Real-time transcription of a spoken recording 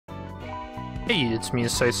Hey, it's me,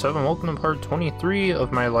 SotC, and welcome to part 23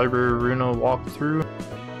 of my library Ruina walkthrough.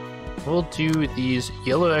 We'll do these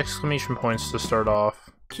yellow exclamation points to start off.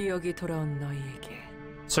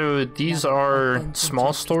 So these are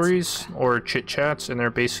small stories, or chit-chats, and they're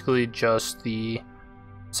basically just the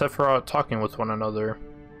Sephiroth talking with one another.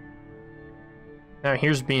 Now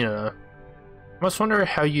here's Bina. I must wonder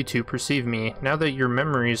how you two perceive me, now that your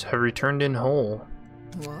memories have returned in whole.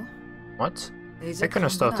 What? That kind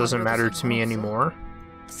of stuff doesn't matter to me anymore.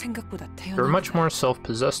 You're much more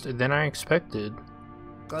self-possessed than I expected.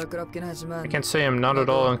 I can't say I'm not at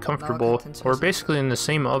all uncomfortable. We're basically in the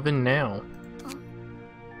same oven now.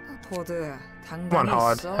 Come on,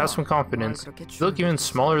 Hod, have some confidence. You look even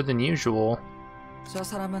smaller than usual.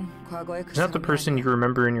 He's not the person you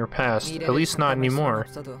remember in your past, at least not anymore.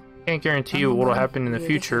 Can't guarantee you what will happen in the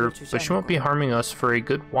future, but she won't be harming us for a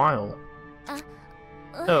good while.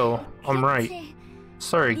 Oh, I'm right.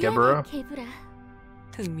 Sorry, Gebera.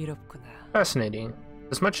 Fascinating.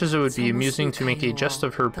 As much as it would be amusing to make a jest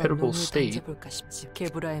of her pitiable state,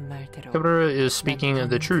 Gebera is speaking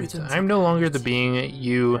the truth. I am no longer the being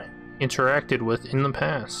you interacted with in the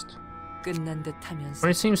past. When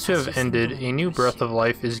it seems to have ended, a new breath of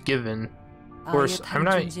life is given. Of course, I'm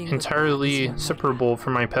not entirely separable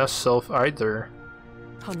from my past self either.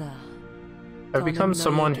 I've become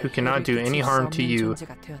someone who cannot do any harm to you,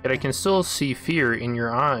 yet I can still see fear in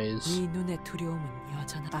your eyes.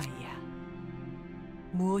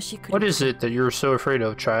 What is it that you're so afraid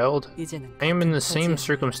of, child? I am in the same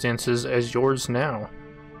circumstances as yours now.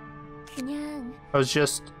 I was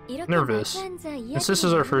just nervous, since this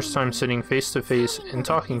is our first time sitting face to face and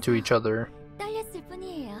talking to each other.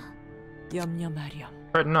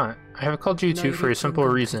 Fret not, I have called you two for a simple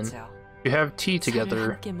reason. You have tea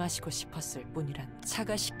together.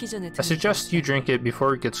 I suggest you drink it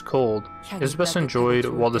before it gets cold. It is best enjoyed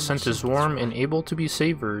while the scent is warm and able to be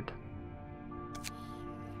savored.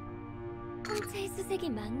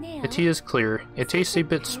 The tea is clear. It tastes a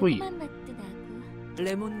bit sweet. I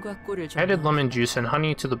added lemon juice and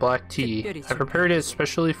honey to the black tea. I prepared it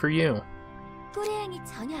specially for you.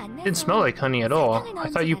 It didn't smell like honey at all. I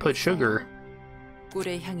thought you put sugar.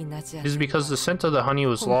 It is because the scent of the honey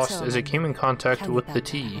was lost as it came in contact with the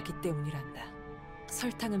tea.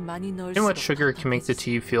 Too much sugar can make the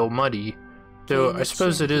tea feel muddy, though I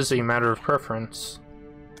suppose it is a matter of preference.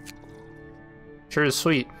 Sure is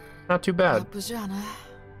sweet. Not too bad.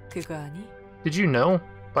 Did you know?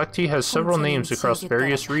 Black tea has several names across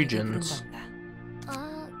various regions.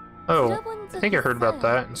 Oh, I think I heard about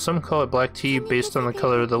that. Some call it black tea based on the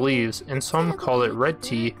color of the leaves, and some call it red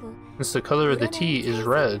tea since the color of the tea is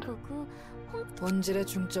red. I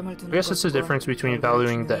guess it's the difference between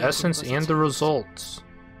valuing the essence and the results.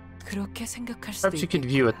 Perhaps you could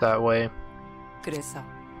view it that way.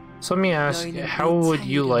 So let me ask, how would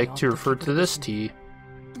you like to refer to this tea?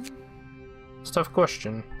 It's a tough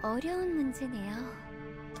question.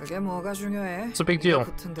 It's a big deal.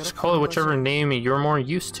 Just call it whichever name you're more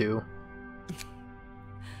used to.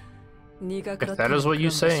 If that is what you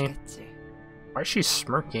say. Why is she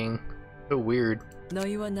smirking? So weird.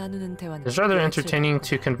 It's rather entertaining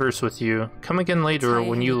to converse with you. Come again later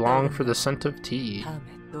when you long for the scent of tea.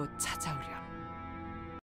 It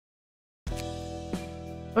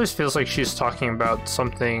always feels like she's talking about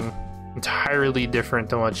something entirely different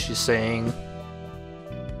than what she's saying.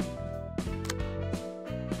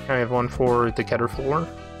 I have one for the Keter floor.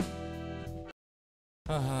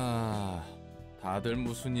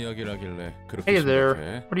 Hey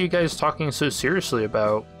there, what are you guys talking so seriously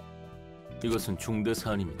about? This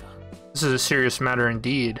is a serious matter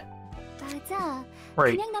indeed.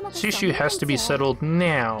 Right, this issue has to be settled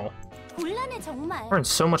now. We're in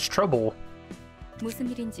so much trouble.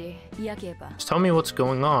 Just tell me what's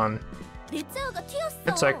going on.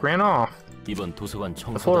 Itzak ran off. The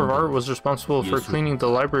floor of art was responsible for cleaning the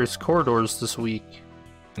library's corridors this week.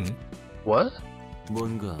 What? Do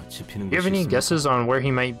you have any guesses on where he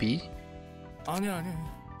might be? No,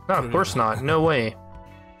 of course not. No way.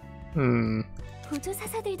 His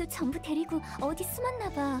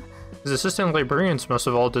assistant librarians must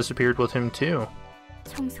have all disappeared with him too.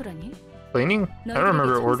 Cleaning? I don't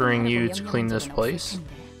remember ordering you to clean this place.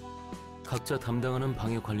 We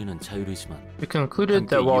concluded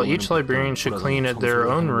that while each librarian should clean at their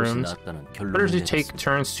own rooms, better to take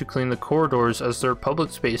turns to clean the corridors as they're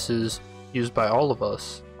public spaces used by all of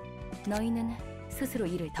us.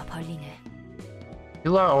 You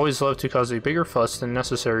lot always love to cause a bigger fuss than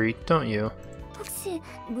necessary, don't you? Do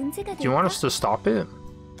you want us to stop it?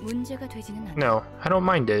 No, I don't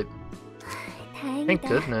mind it. Thank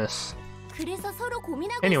goodness.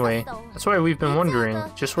 Anyway, that's why we've been wondering,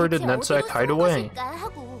 just where did NetZack hide away?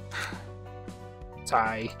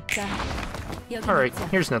 Sigh. Alright,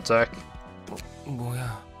 here's NetZack.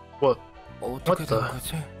 What? What the?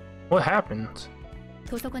 What happened?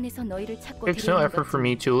 It takes no effort for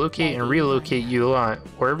me to locate and relocate you a lot,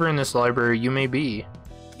 wherever in this library you may be.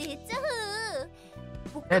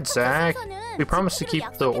 NetZack, we promised to keep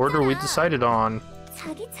the order we decided on.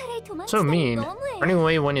 So mean. Running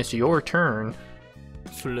away when it's your turn.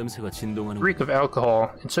 Reek of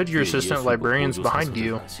alcohol, and so do your assistant librarians behind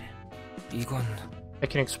you. I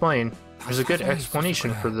can explain. There's a good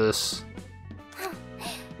explanation for this.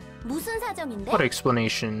 What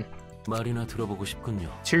explanation?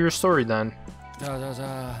 Hear your story then. I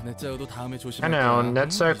know,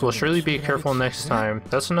 NetZack will surely be careful next time.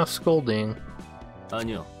 That's enough scolding.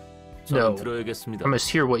 No, I must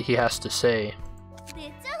hear what he has to say.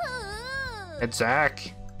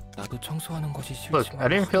 NetZack. Look, I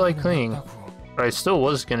didn't feel like cleaning, but I still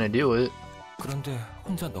was gonna do it.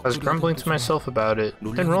 I was grumbling to myself about it.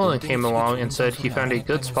 Then Roland came along and said he found a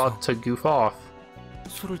good spot to goof off.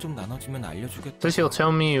 Says he'll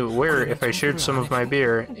tell me where if I shared some of my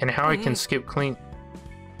beer, and how I can skip clean.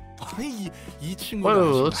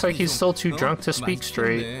 Whoa, looks like he's still too drunk to speak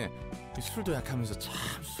straight.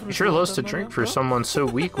 He sure loves to drink for someone so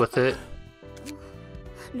weak with it.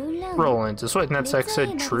 Roland, is what NetZack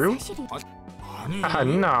said true?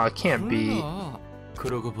 Nah, it can't be.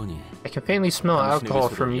 I can faintly smell alcohol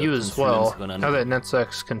from you as well, now that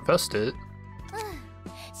NetZack's confessed it.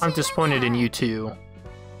 I'm disappointed in you too.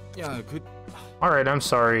 Alright, I'm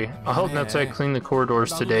sorry. I'll help NetZack clean the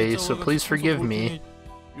corridors today, so please forgive me.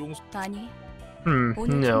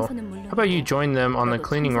 No. How about you join them on the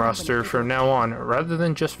cleaning roster from now on, rather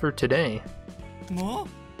than just for today?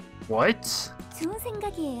 What?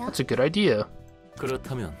 That's a good idea.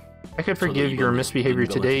 I could forgive your misbehavior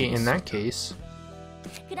today in that case.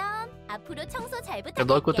 Good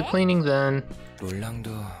luck with the cleaning then.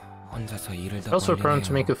 You're also prone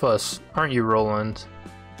to make a fuss, aren't you, Roland?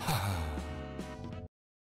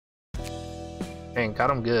 Dang, got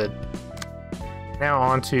him good. Now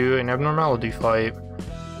on to an abnormality fight.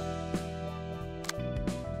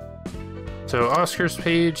 So Oscar's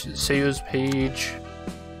page, Seiyu's page,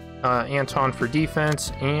 Anton for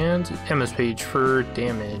defense, and Emma's page for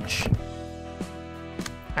damage.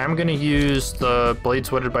 I'm gonna use the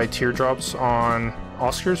blades wetted by teardrops on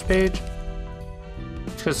Oscar's page,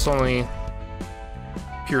 because it's the only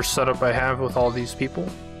pure setup I have with all these people.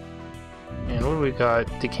 And what do we got?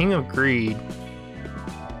 The King of Greed.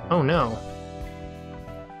 Oh no.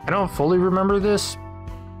 I don't fully remember this,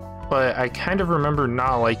 but I kind of remember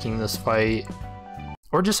not liking this fight,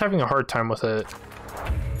 or just having a hard time with it.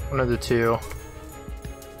 One of the two.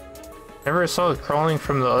 Whenever I saw it crawling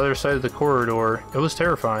from the other side of the corridor, it was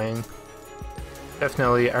terrifying.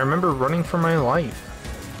 Definitely, I remember running for my life.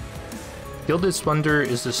 Gilded Splendor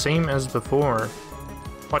is the same as before.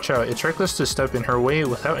 Watch out, it's reckless to step in her way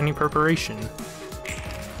without any preparation.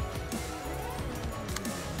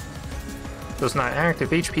 Does not act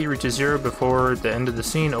if HP reaches 0 before the end of the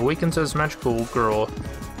scene, awakens as Magical Girl.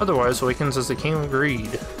 Otherwise, awakens as the King of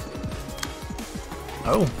Greed.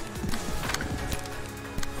 Oh.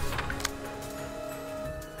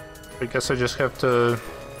 I guess I just have to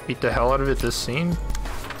beat the hell out of it this scene.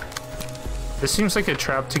 This seems like a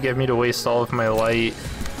trap to get me to waste all of my light.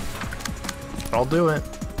 I'll do it.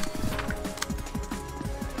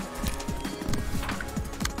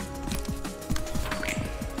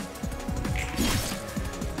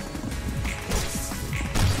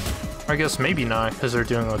 I guess maybe not, because they're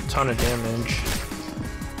doing a ton of damage.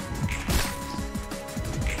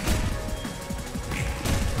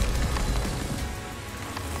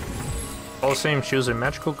 All the same, she was a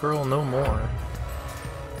magical girl no more.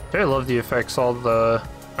 I love the effects all the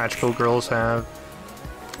magical girls have.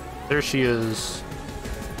 There she is.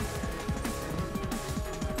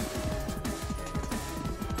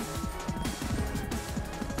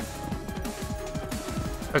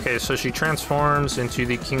 Okay, so she transforms into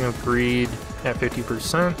the King of Greed at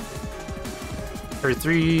 50%. Her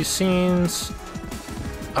 3 scenes.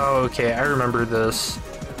 Oh, okay, I remember this.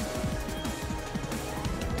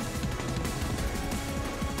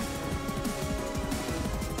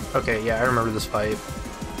 Okay, yeah, I remember this fight.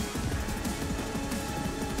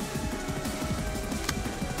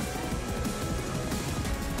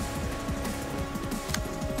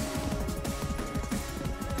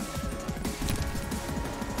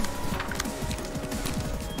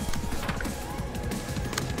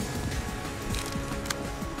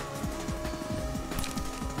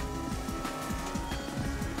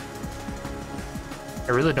 I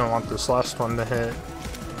I really don't want this last one to hit.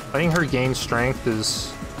 Letting her gain strength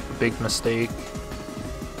is a big mistake.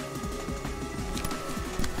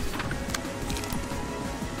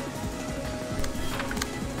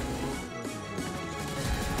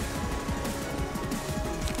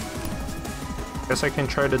 Guess I can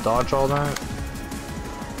try to dodge all that.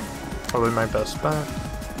 Probably my best bet.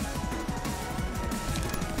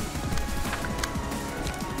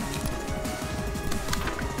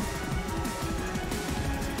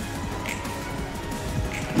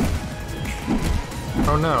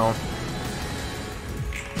 Oh no.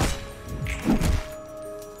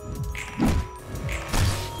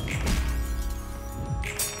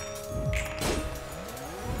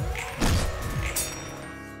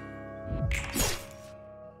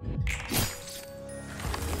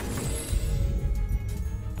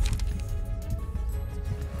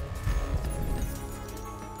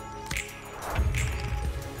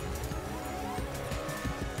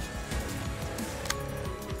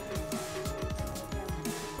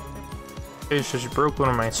 Okay, so she broke one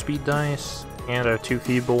of my speed dice, and I have 2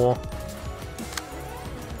 feeble.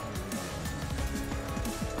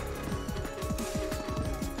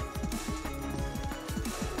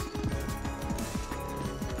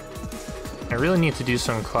 I really need to do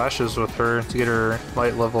some clashes with her to get her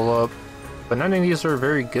light level up, but none of these are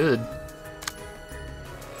very good.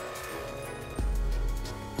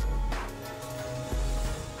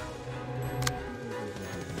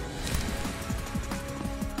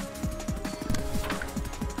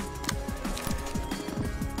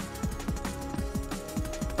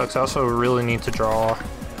 I also really need to draw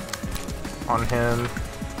on him.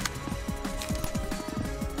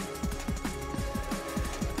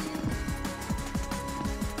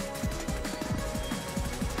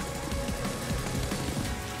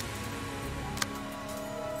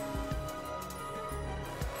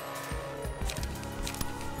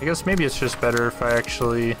 I guess maybe it's just better if I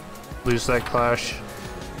actually lose that clash.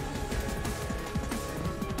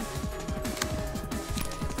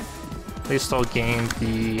 At least I'll gain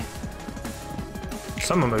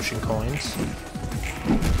some emotion coins.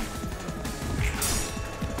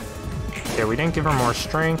 Yeah, we didn't give her more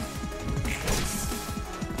strength.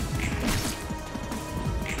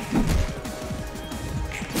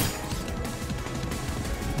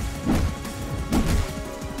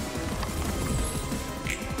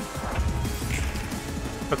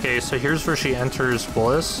 Okay, so here's where she enters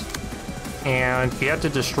Bliss, and you have to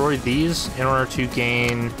destroy these in order to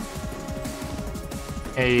gain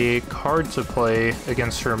a card to play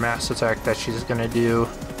against her mass attack that she's gonna do.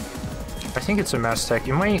 I think it's a mass attack.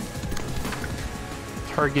 You might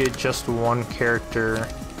target just one character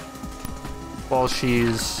while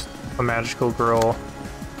she's a magical girl.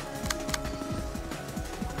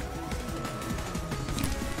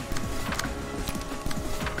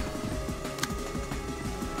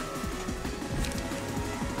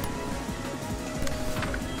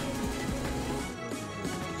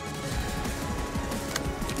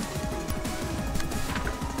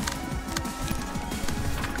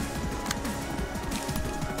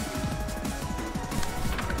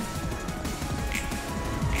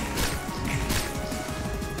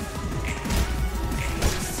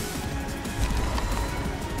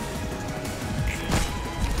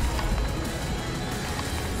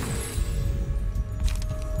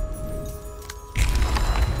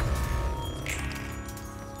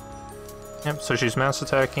 Yep, so she's mass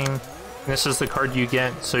attacking. And this is the card you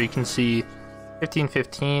get, so you can see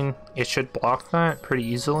 15-15. It should block that pretty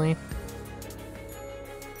easily.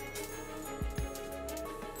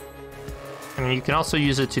 And you can also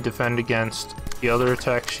use it to defend against the other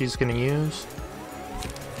attacks she's going to use.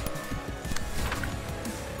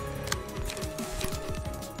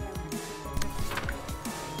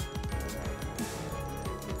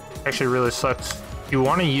 Actually really sucks. You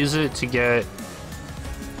want to use it to get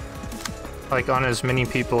like on as many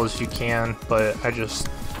people as you can, but I just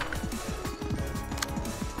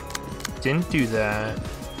didn't do that.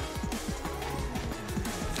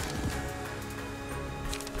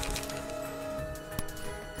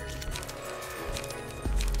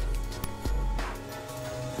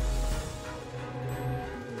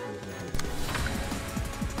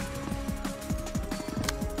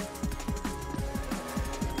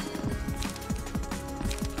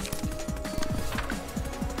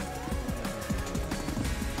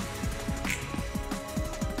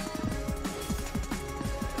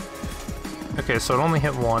 Okay, so it only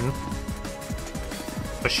hit one,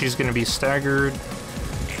 but she's gonna be staggered.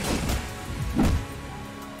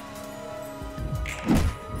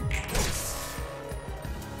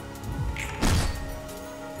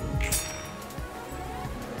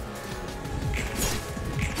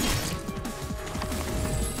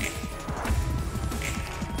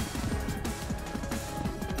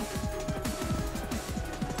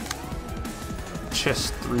 She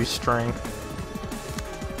has 3 strength.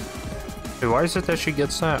 Wait, why is it that she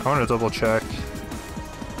gets that? I want to double check.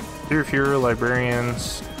 3 or fewer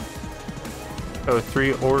librarians. Oh,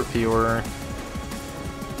 3 or fewer.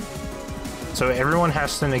 So everyone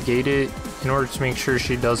has to negate it in order to make sure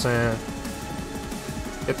she doesn't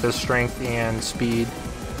get the strength and speed.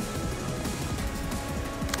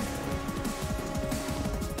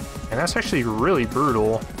 And that's actually really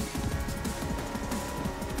brutal.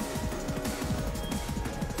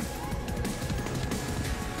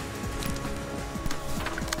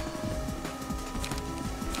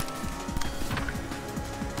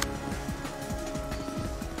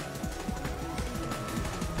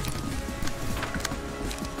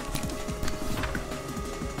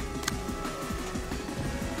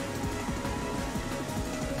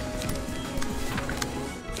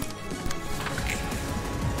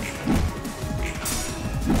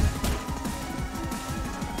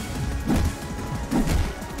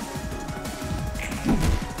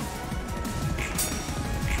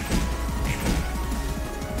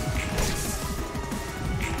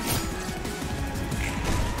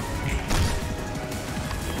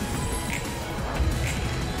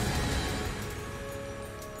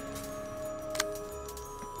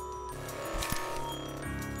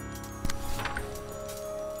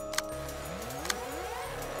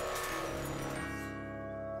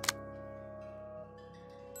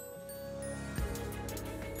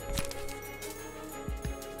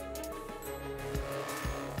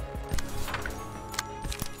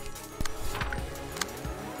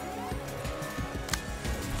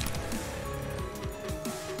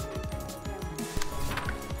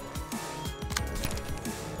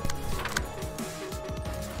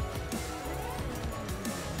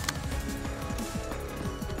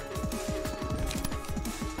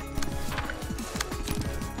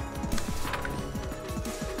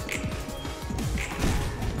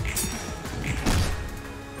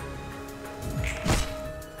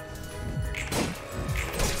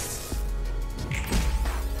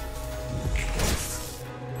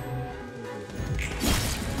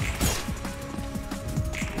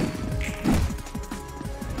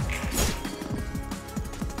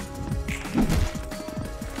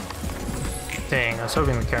 Dang, I was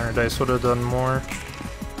hoping the counter dice would have done more.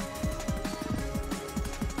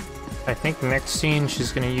 I think next scene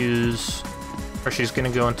she's gonna use, or she's gonna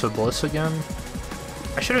go into Bliss again.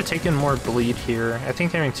 I should have taken more bleed here. I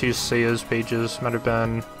think having 2 Seiyu's pages might have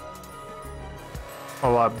been a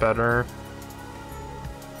lot better.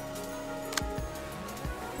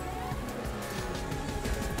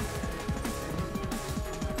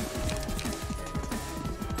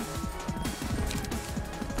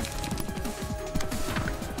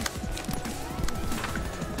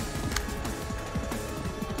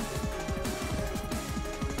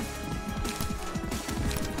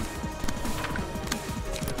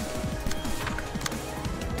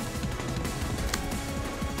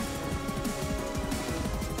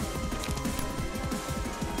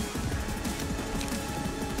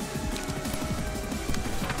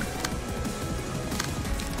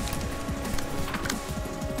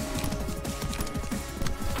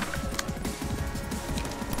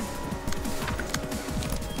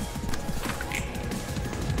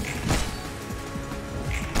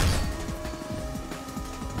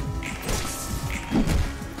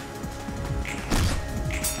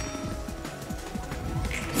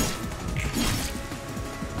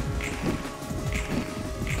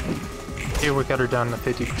 Okay, we got her down to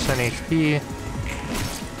 50% HP.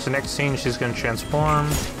 So next scene, she's gonna transform.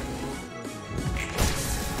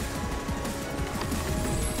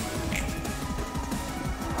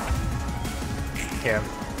 Yeah.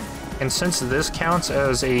 And since this counts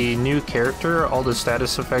as a new character, all the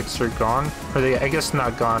status effects are gone. Or I guess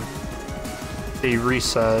not gone. They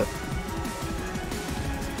reset.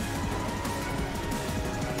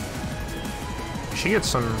 She gets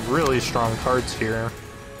some really strong cards here.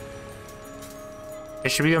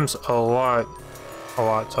 She becomes a lot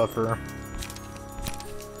tougher.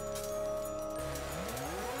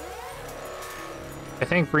 I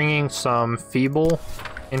think bringing some Feeble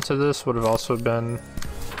into this would have also been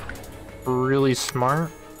really smart.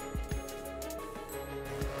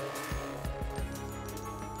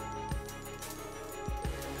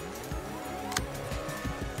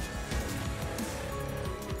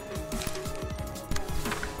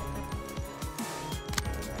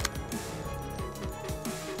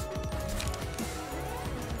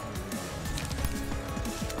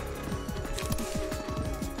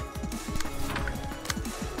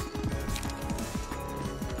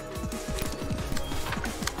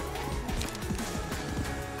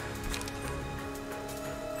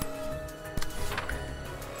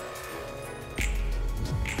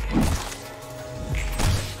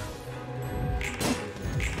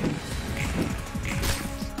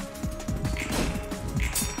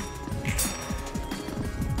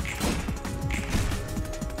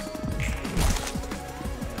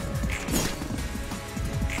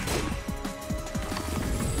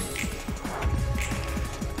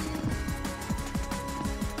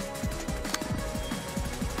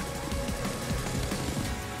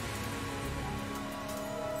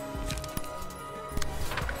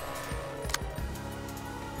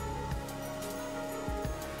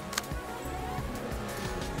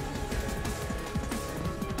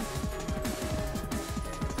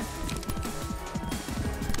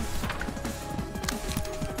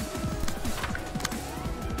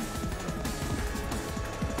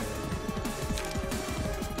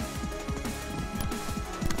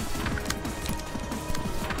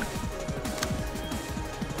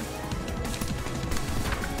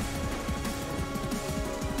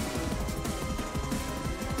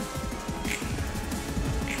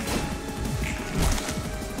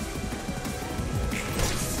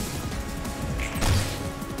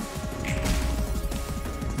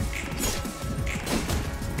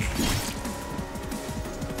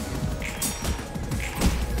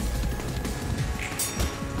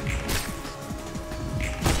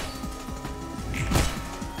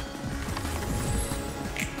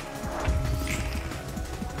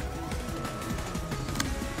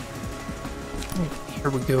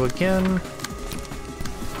 Here we go again.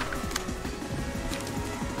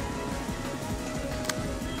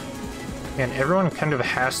 And everyone kind of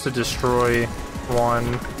has to destroy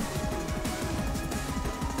one.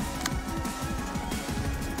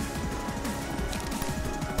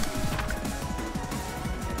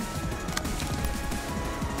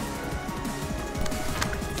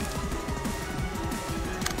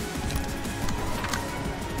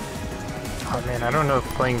 Oh man, I don't know if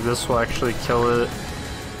playing this will actually kill it.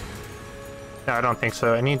 No, I don't think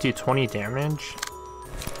so. I need to do 20 damage.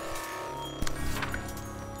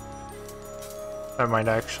 That might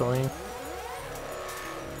actually.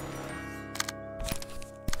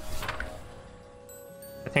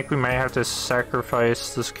 I think we might have to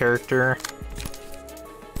sacrifice this character.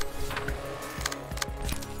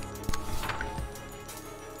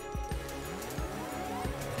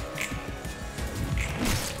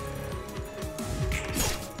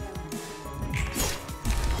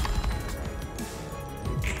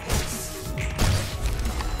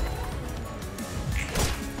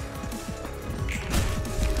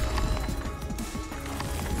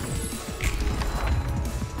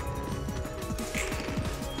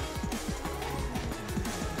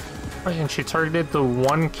 And she targeted the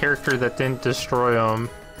one character that didn't destroy him.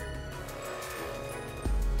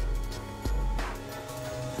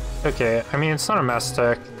 Okay, I mean, it's not a mass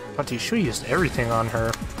attack, but he should have used everything on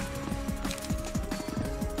her.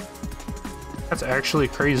 That's actually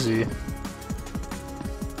crazy.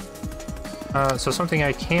 So something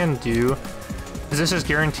I can do is this is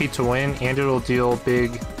guaranteed to win, and it'll deal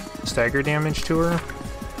big stagger damage to her.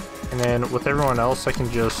 And then with everyone else, I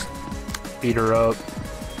can just beat her up.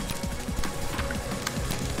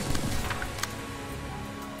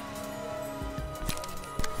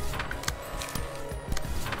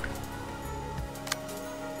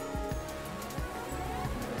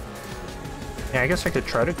 Yeah, I guess I could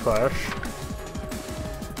try to clash.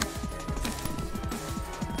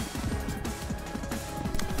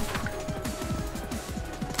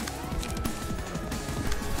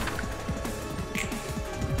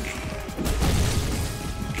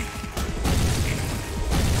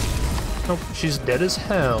 Nope, she's dead as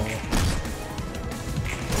hell.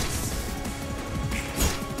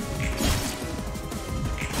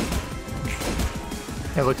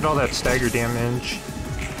 Hey, look at all that stagger damage.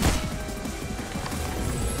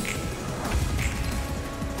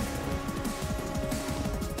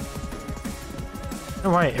 Oh,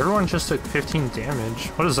 why? Everyone just took 15 damage.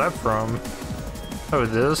 What is that from? Oh,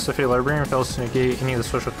 this? If a librarian fails to negate any of the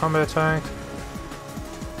special combat attack.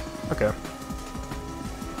 Okay.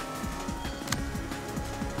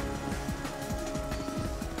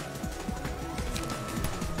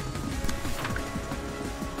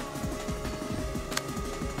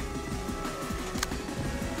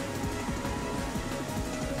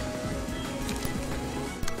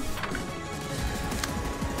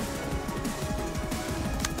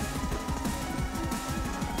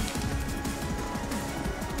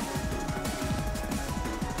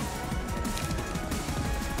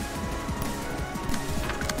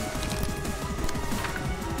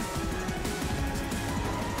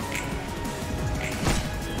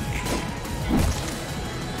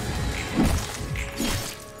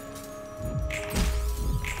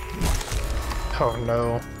 Oh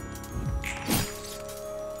no.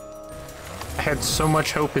 I had so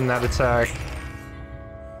much hope in that attack.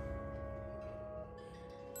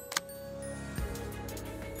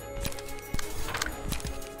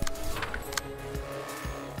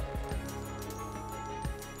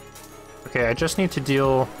 Okay, I just need to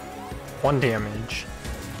deal 1 damage.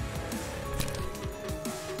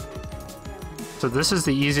 So this is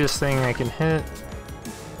the easiest thing I can hit.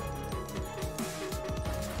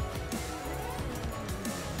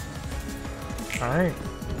 Alright.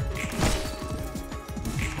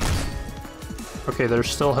 Okay, there's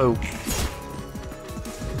still hope.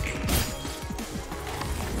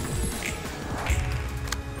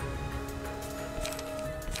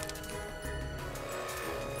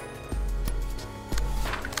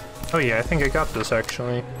 Oh yeah, I think I got this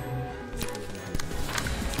actually.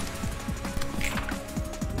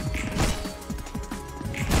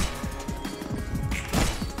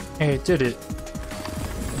 Hey, I did it.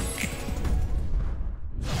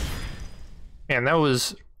 Man, that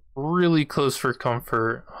was really close for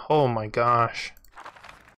comfort. Oh my gosh.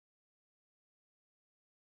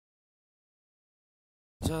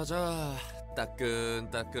 Here's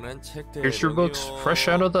your books, fresh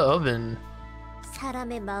out of the oven.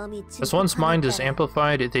 As one's mind is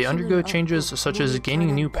amplified, they undergo changes such as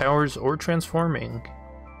gaining new powers or transforming.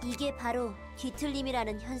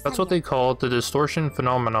 That's what they call the distortion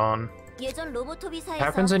phenomenon. It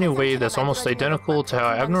happens in a way that's almost identical to how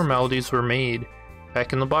abnormalities were made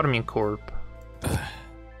back in the Bottoming Corp.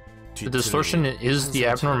 The distortion is the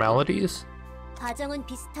abnormalities?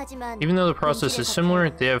 Even though the process is similar,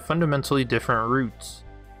 they have fundamentally different roots.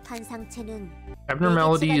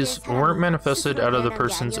 Abnormalities weren't manifested out of the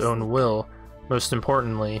person's own will, most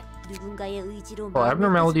importantly. While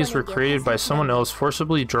abnormalities were created by someone else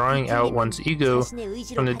forcibly drawing out one's ego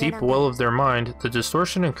from the deep well of their mind, the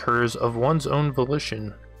distortion occurs of one's own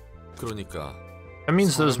volition. That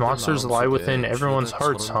means those monsters lie within everyone's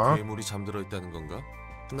hearts, huh?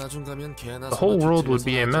 The whole world would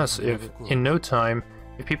be a mess if, in no time,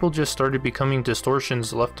 if people just started becoming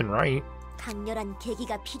distortions left and right.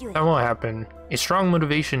 That won't happen. A strong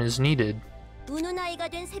motivation is needed.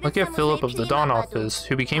 Look at Philip of the Dawn office,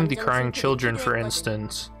 who became the crying children, for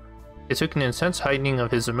instance. It took an intense heightening of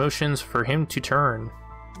his emotions for him to turn.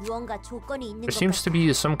 There seems to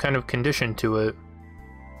be some kind of condition to it.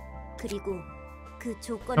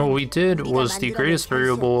 And what we did was the greatest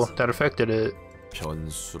variable that affected it.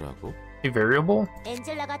 A variable?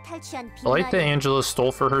 The light that Angela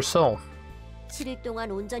stole for herself.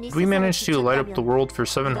 If we managed to light up the world for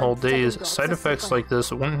 7 whole days, side effects like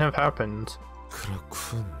this wouldn't have happened.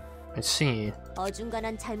 I see.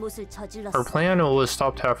 Our plan was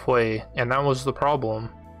stopped halfway, and that was the problem.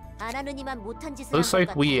 Looks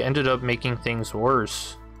like we ended up making things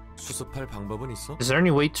worse. Is there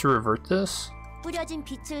any way to revert this?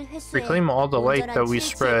 Reclaim all the light that we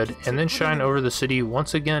spread, and then shine over the city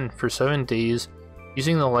once again for 7 days,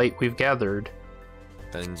 using the light we've gathered.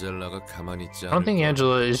 I don't think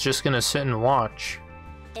Angela is just gonna sit and watch.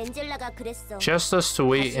 She asked us to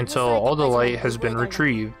wait until all the light has been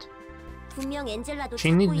retrieved.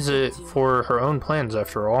 She needs it for her own plans,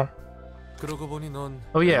 after all.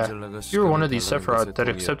 Oh yeah, you were one of the Sephiroth that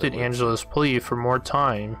accepted Angela's plea for more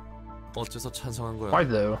time. Why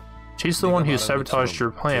though? She's the one who sabotaged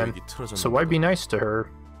your plan, so why be nice to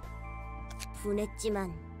her?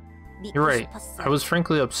 You're right, I was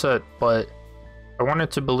frankly upset, but I wanted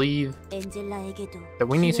to believe that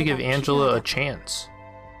we need to give Angela a chance.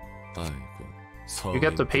 You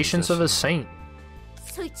got the patience of a saint.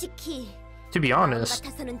 To be honest,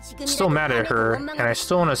 I'm still mad at her, and I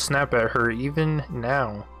still want to snap at her even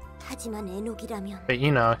now. But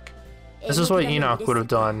Enoch, this is what Enoch would have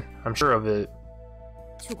done, I'm sure of it.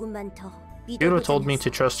 He would have told me to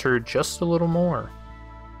trust her just a little more.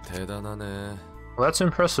 Well, that's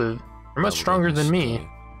impressive. You're much stronger than me.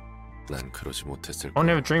 I wouldn't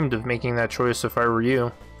have dreamed of making that choice if I were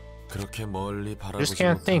you. I just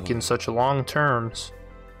can't think in such long terms.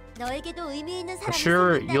 I'm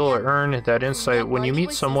sure you'll earn that insight when you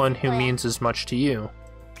meet someone who means as much to you.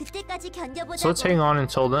 So let's hang on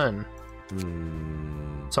until then.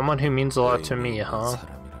 Someone who means a lot to me, huh?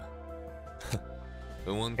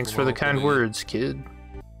 Thanks for the kind words, kid.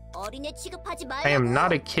 I am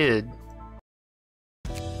not a kid.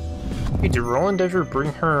 Hey, did Roland ever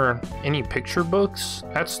bring her any picture books?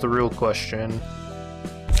 That's the real question.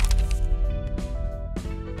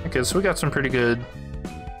 Okay, so we got some pretty good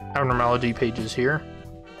abnormality pages here.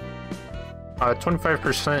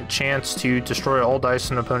 25% chance to destroy all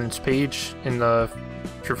dice on an opponent's page if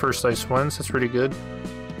your first dice wins. That's pretty good.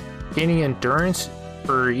 Gaining endurance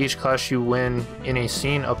for each class you win in a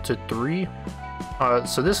scene up to 3.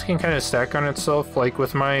 So this can kind of stack on itself. Like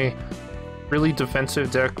with my really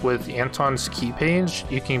defensive deck with Anton's key page,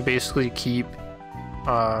 you can basically keep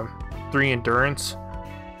 3 endurance.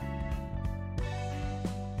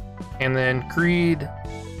 And then greed,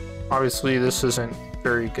 obviously this isn't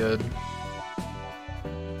very good.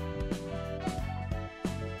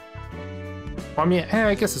 I mean,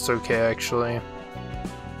 I guess it's okay actually.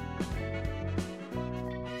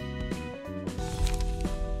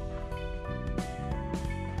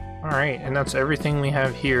 Alright, and that's everything we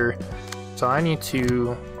have here. So I need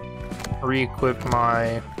to re-equip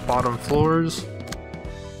my bottom floors,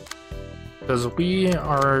 because we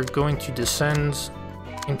are going to descend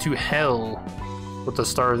into hell with the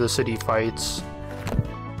Star of the City fights.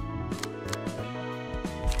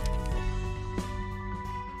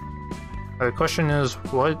 The question is,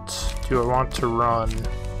 what do I want to run?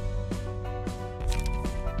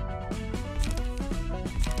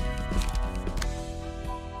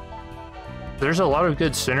 There's a lot of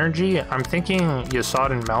good synergy. I'm thinking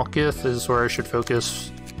Yasad and Malkith is where I should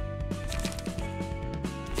focus.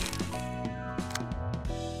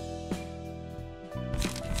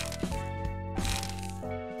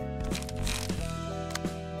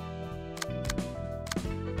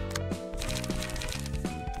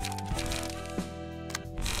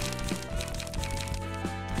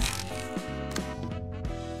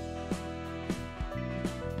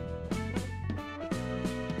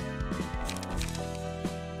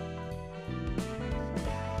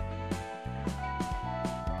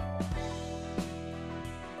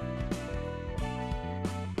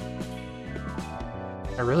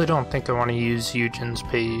 I really don't think I want to use Eugen's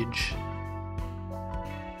page.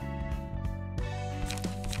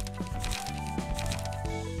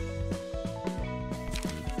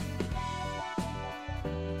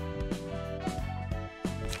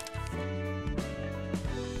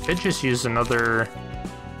 Could just use another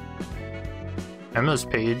Emma's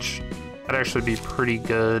page. That'd actually be pretty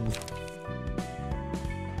good.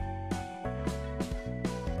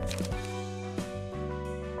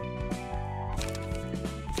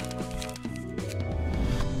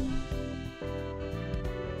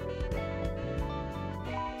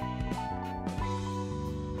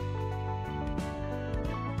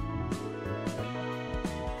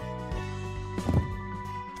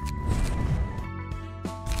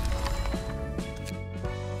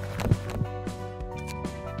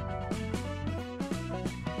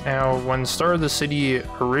 Now, when Star of the City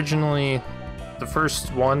originally, the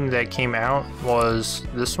first one that came out was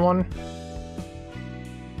this one.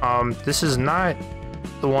 This is not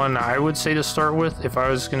the one I would say to start with. If I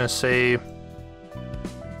was gonna say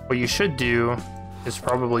what you should do is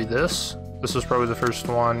probably this. This is probably the first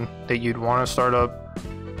one that you'd want to start up.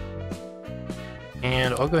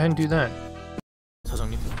 And I'll go ahead and do that.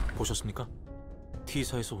 사장님, 보셨습니까?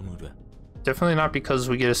 T사에서 온 의뢰. Definitely not because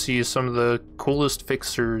we get to see some of the coolest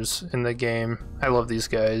fixers in the game. I love these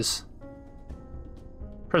guys.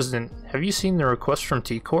 President, have you seen the request from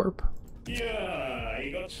T Corp?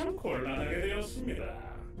 이거 참 곤란하게 되었습니다.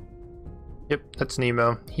 Yep, that's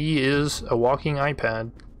Nemo. He is a walking iPad.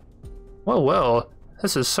 Well,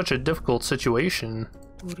 this is such a difficult situation.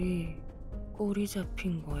 우리 꼬리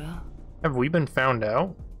잡힌 거야? Have we been found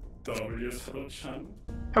out? W사도 참.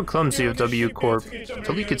 How clumsy of W Corp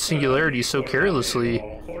to leak its singularity so carelessly.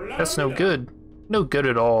 That's no good. No good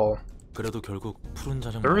at all. 그래도 결국 푸른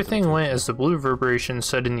자전거. Everything went as the blue reverberation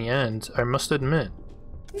said in the end, I must admit.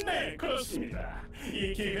 네, 그렇습니다.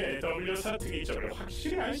 이 기회에 W사 특이점을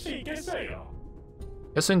확실히 알 수 있겠어요.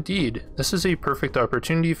 Yes, indeed. This is a perfect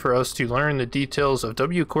opportunity for us to learn the details of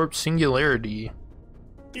W Corp's singularity.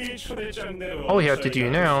 All we have to do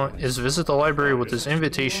now is visit the library with this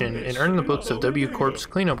invitation and earn the books of W Corp's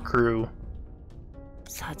cleanup crew.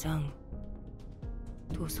 사장,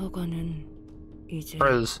 도서관은 이제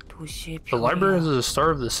Prez, 도시의 the library is 별이야. the star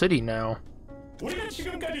of the city now. 우리가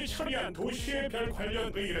지금까지 처리한 도시의 별 관련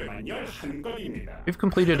의뢰만 11건입니다. We've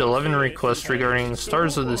completed 11 requests regarding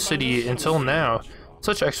stars of the city until now.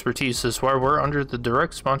 Such expertise is why we're under the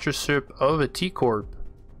direct sponsorship of a T Corp.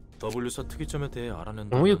 W사 특이점에 대해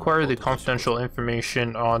알아낸다. When we acquire the confidential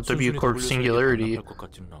information on W Corp's singularity,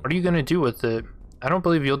 what are you going to do with it? I don't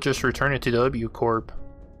believe you'll just return it to W Corp.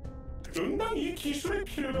 응당 이 기술에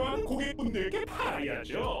필요한 고객분들께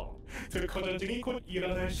팔아야죠. 특허 전쟁이 곧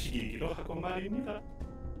일어날 시기이기도 하고 말입니다.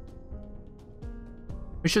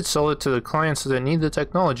 We should sell it to the clients that need the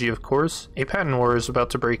technology, of course. A patent war is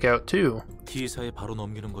about to break out too. T사에 바로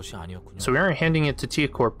넘기는 것이 아니었군요. So we aren't handing it to T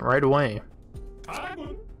Corp right away.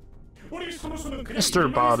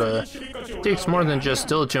 Mr. Bada, it takes more than just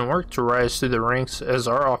diligent work to rise through the ranks as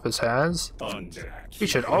our office has. We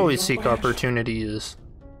should always seek opportunities.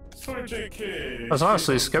 I was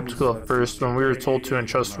honestly skeptical at first when we were told to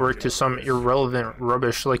entrust work to some irrelevant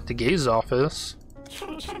rubbish like the Gaze office.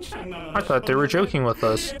 I thought they were joking with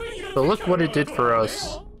us, but look what it did for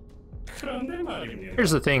us.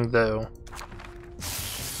 Here's the thing though.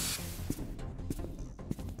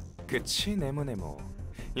 그치 네모네모.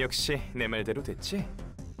 역시 내 말대로 됐지?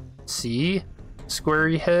 See?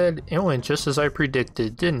 Squarey head, it went just as I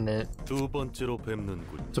predicted, didn't it? 두 번째로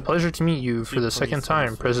뵙는군. It's a pleasure to meet you for the second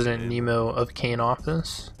time, President Nemo of Kane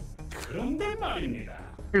Office.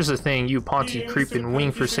 Here's the thing, you Ponty creepin'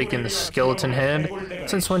 wing forsaken skeleton head.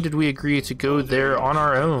 Since when did we agree to go there on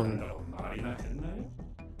our own?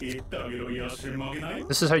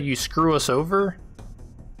 This is how you screw us over?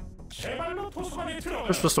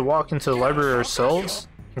 We're supposed to walk into the library ourselves?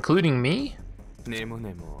 Including me?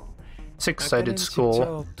 네모네모. Six-sided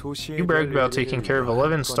skull. You bragged about taking care of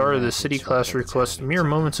 11 Star of the City class requests mere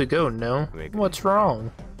moments ago, no? What's wrong?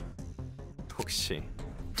 혹시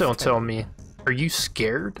Don't tell me. Are you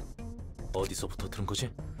scared? 어디서부터 들은 거지?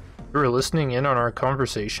 You were listening in on our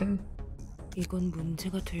conversation? 이건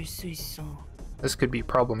문제가 될 수 있어. This could be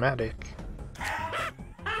problematic.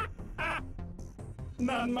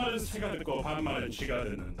 난 말은 새가 듣고 반말은 쥐가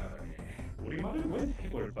듣는다더니 우리 말은 웬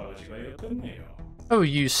해골바가지가 였겠네요. Oh,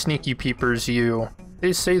 you sneaky peepers, you.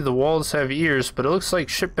 They say the walls have ears, but it looks like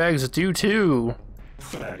shitbags do too.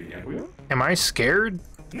 Am I scared?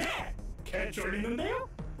 네, 개쫄리는데요?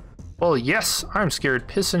 Well, yes, I'm scared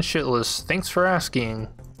piss and shitless. Thanks for asking.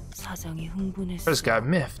 사장이 흥분했어. Prez got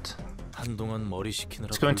miffed. 한동안 머리 식히느라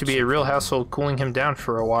It's going to be a real hassle cooling him down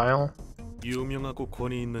for a while. 유명하고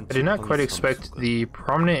권위 있는 I did not quite 지팡이 expect 사무소가 the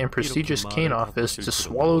prominent and prestigious cane office to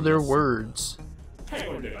swallow their words.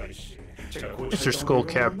 Mr.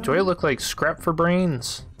 Skullcap, do I look like scrap for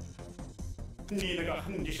brains?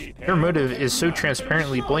 Your motive is so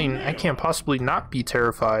transparently blatant, I can't possibly not be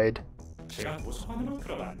terrified. If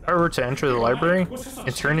I were to enter the library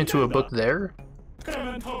and turn into a book there,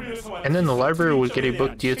 and then the library would get a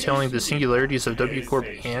book detailing the singularities of W Corp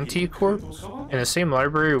and T Corp, in the same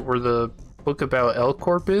library where the book about L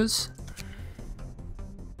Corp is?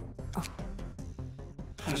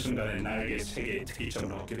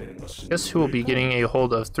 Guess who will be getting a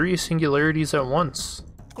hold of 3 singularities at once?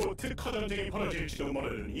 In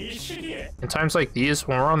times like these,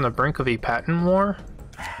 when we're on the brink of a patent war?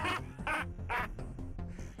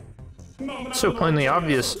 It's so plainly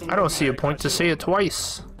obvious, I don't see a point to say it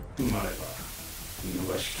twice.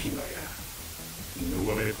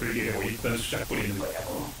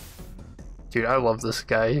 Dude, I love this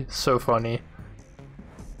guy. So funny.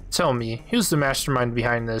 Tell me, who's the mastermind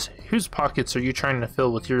behind this? Whose pockets are you trying to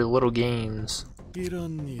fill with your little games?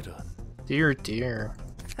 Dear, dear.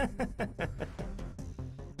 I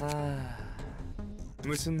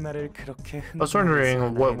was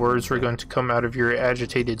wondering what words were going to come out of your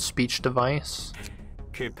agitated speech device.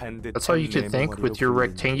 That's all you could think with your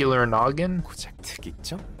rectangular noggin?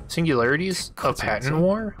 Singularities? A patent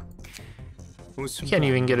war? You can't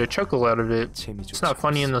even get a chuckle out of it. It's not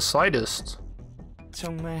funny in the slightest.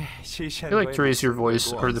 You like to raise your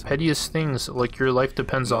voice over the pettiest things like your life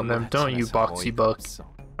depends on them, don't you, Boxy Buck?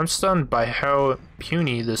 I'm stunned by how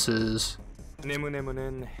puny this is.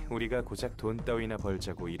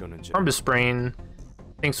 Armbus Brain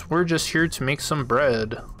thinks we're just here to make some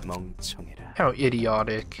bread. How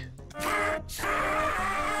idiotic.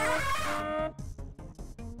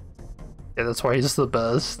 Yeah, that's why he's the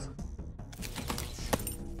best.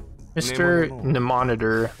 Mr.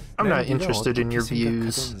 Mnemonitor, I'm not interested in your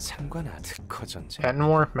views. Patent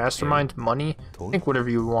war, mastermind, money, think whatever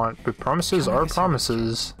you want, but promises are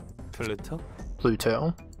promises.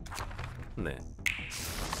 Pluto?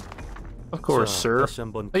 Of course, sir.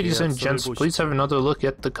 Ladies and gents, please have another look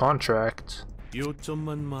at the contract. To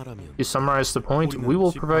summarize the point, we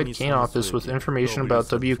will provide Cane Office with information about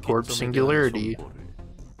W Corp's singularity.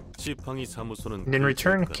 And in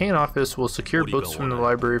return, Cane Office will secure books from the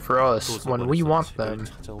library for us when we want them.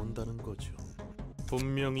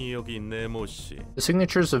 The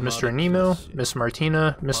signatures of Mr. Nemo, Miss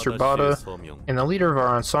Martina, Mr. Bada, and the leader of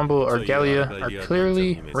our ensemble, Argalia, are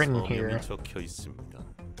clearly written here.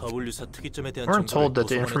 We weren't told that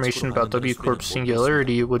the information about W Corp's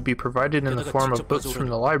singularity would be provided in the form of books from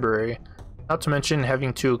the library, not to mention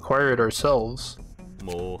having to acquire it ourselves.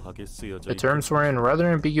 The terms were in rather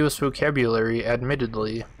ambiguous vocabulary,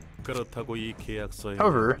 admittedly.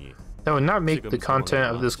 However, that would not make the content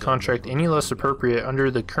of this contract any less appropriate under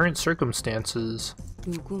the current circumstances.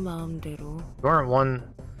 You aren't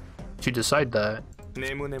one to decide that.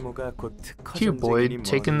 Cute Boyd,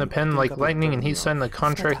 taking the pen like lightning, and he signed the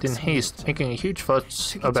contract in haste, making a huge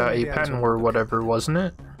fuss about a patent war or whatever, wasn't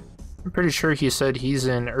it? I'm pretty sure he said he's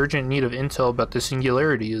in urgent need of intel about the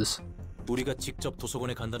singularities. The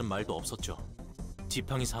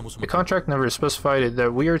contract never specified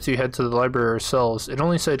that we are to head to the library ourselves. It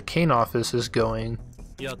only said Cane Office is going.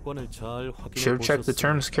 You should have checked the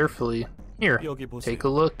terms carefully. Here, take a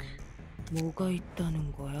look.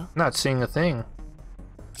 Not seeing a thing.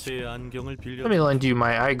 Let me lend you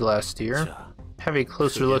my eyeglass, dear. Have a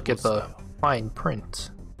closer look at the fine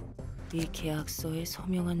print.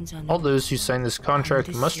 All those who sign this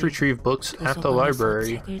contract must retrieve books at the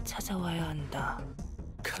library.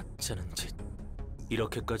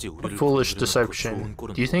 What foolish deception.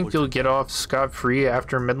 Do you think you'll get off scot-free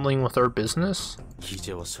after meddling with our business?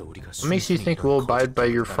 What makes you think we'll abide by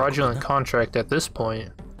your fraudulent contract at this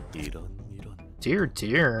point? Dear,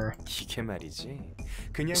 dear.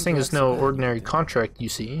 This thing is no ordinary contract, you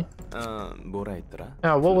see.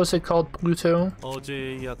 Now, what was it called, Pluto?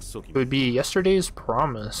 It would be yesterday's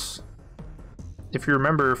promise. If you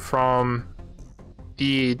remember from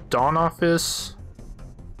the Dawn Office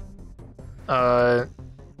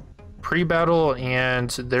pre-battle and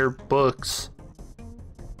their books,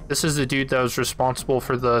 this is the dude that was responsible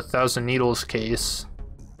for the Thousand Needles case.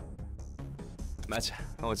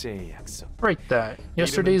 Right, that.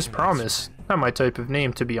 Yesterday's promise. Not my type of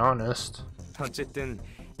name, to be honest.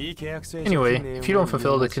 Anyway, if you don't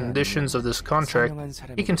fulfill the conditions of this contract,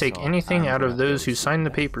 we can take anything out of those who sign the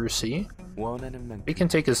papers, see? We can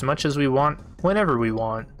take as much as we want, whenever we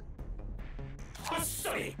want.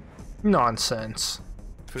 Nonsense.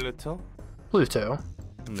 플루토? Pluto.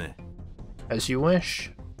 네. As you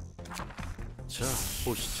wish. 자,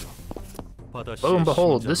 보시죠. 바다 Lo and 씨의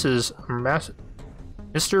behold, 심장. this is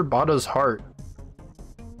Mr. Bada's heart.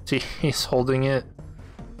 See, he's holding it.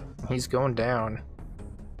 He's going down.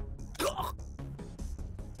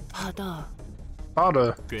 바다.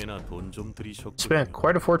 Bada 꽤나 돈 좀 들이셨군요. spent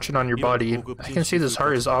quite a fortune on your body. I can see this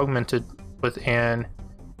heart is augmented with an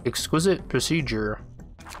exquisite procedure.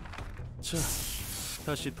 자,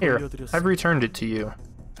 다시 Here, 돌려드렸습니다. I've returned it to you.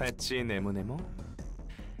 봤지 네모네모?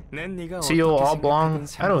 난 네가 Seal 어떻게 oblong,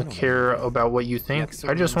 생각하든 I don't 상관없어. care about what you think.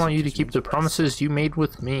 I just want you to keep the promises you made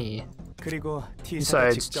with me. 그리고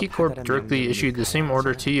T사가 Besides, 직접 T-Corp 하라는 directly issued the same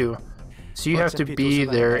order to you, so you have to 어차피 be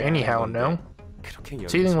도서관에 there 가야 anyhow, 하는 no? 건데 그렇게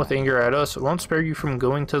Seething 열리지 with 마. anger at us won't spare you from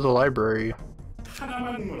going to the library.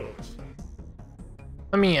 하나만 물어보지.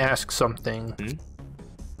 Let me ask something.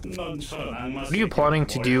 넌 저런 악마 What are you plotting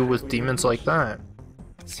to do with demons like that?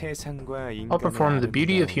 세상과 I'll perform the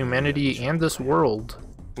beauty of humanity and this world.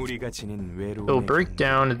 우리가 지닌 It will 외로움의 break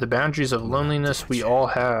down the boundaries of loneliness we all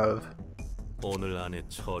have. 오늘 안에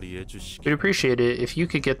처리해 주시기. We'd appreciate it if you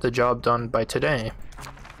could get the job done by today.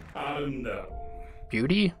 아름다움,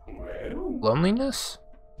 Beauty? 외로움. Loneliness?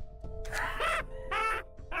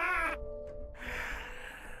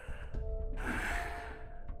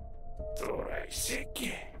 또라이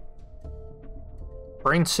새끼.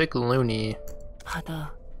 Brain sick loony.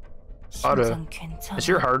 바다. Bada, 심장 괜찮아? is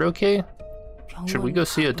your heart okay? Should we go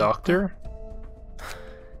see a 병원 doctor?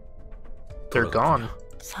 They're gone.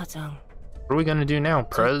 사장. What are we gonna do now,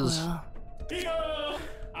 Prez? 거야. 이거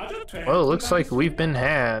아주 Well, it looks like we've been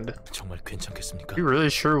had. 정말 괜찮겠습니까? Are you really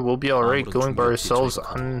sure we'll be alright going by ourselves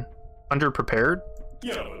underprepared?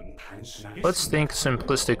 여러분 단순하게 Let's think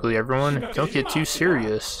simplistically, everyone. Don't get too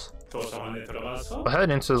serious. 도서관에 들어가서 We'll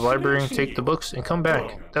head into the library and take the books and come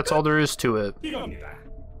back. That's all there is to it. 이겁니다.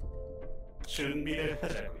 준비를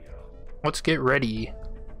하자고요. Let's get ready.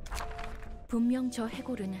 분명 저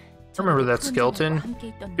해골은 Remember that skeleton?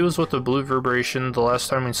 He was with the blue verberation the last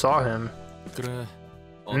time we saw him. 그래.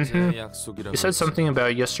 Mhm. 어제 약속이라고. He said something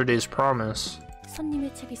about yesterday's promise.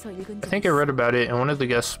 손님의 책에서 읽은 I think I read about it in one of the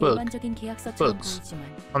guest books. 일반적인 계약서처럼 books. 보이지만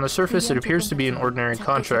On the surface, it appears to be an ordinary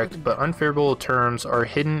contract, but unfavorable terms are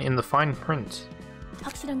hidden in the fine print.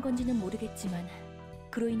 확실한 건지는 모르겠지만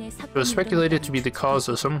그로 인해 It 사건이 was speculated to be the 일어났다는 cause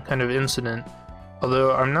of some kind of incident,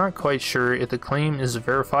 although I'm not quite sure if the claim is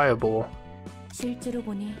verifiable. 실제로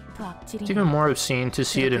보니 더 악질이 It's even more obscene to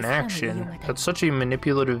see it in action. That's such a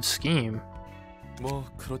manipulative scheme. 뭐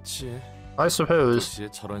그렇지. I suppose. 도시에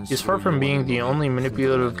저런 He's far 식으로 from being the 이용하는 only 건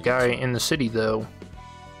manipulative 불가능하겠지. guy in the city, though.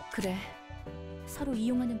 그래 서로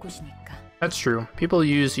이용하는 곳이니까 That's true. People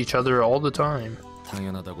use each other all the time.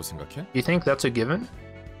 당연하다고 생각해? You think that's a given?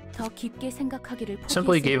 더 깊게 생각하기를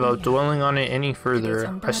Simply gave up dwelling on it any further.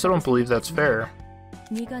 I still don't believe that's fair.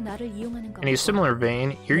 네가 나를 이용하는 거 In a similar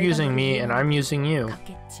vein, you're using me and I'm using you.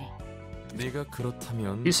 같겠지. 네가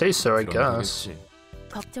그렇다면. You say so, I 그런 guess. 거겠지.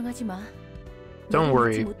 걱정하지 마. Don't 내가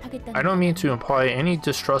worry. 믿지 못하겠다는 I don't mean 건 to imply any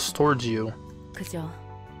distrust towards you. 그저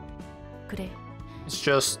그래 It's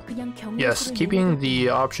just, 그냥 yes, 경계수를 keeping 내려놓고 the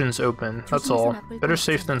options open. That's all. Better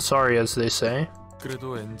safe than sorry, as they say.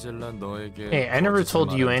 그래도 엔젤라 너에게. Hey, I never 거짓을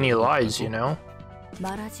told you 말한 any 적은 lies, 없다고? you know?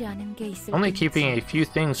 말하지 않은 게 있을 Only 뿐이지. keeping a few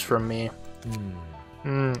things from me.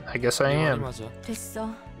 I guess I 네 말이 am. 맞아.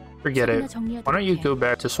 됐어. Forget it. 정리하도록 Why don't you 해. go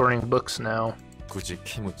back to sorting books now? 굳이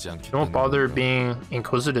캐묻지 You 않겠다는 won't bother 건가? being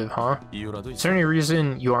inquisitive, huh? 이유라도 Is 있어. there any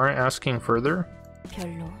reason you aren't asking further?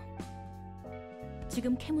 별로.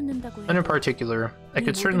 지금 캐묻는다고 None in 해도 particular. I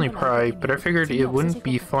could certainly pry, but I figured it wouldn't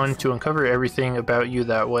be fun to uncover everything about you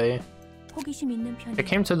that way. 호기심 있는 편이 I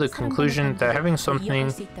came to the conclusion that having something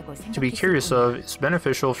to be curious of is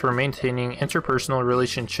beneficial for maintaining interpersonal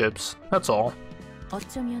relationships. That's all.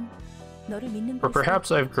 어쩌면 너를 믿는 Or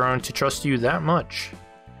perhaps I've grown to trust you that much.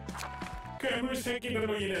 괴물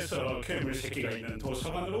새끼들로 인해서 괴물 새끼가 있는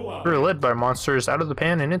도서관으로 와. We were led by monsters out of the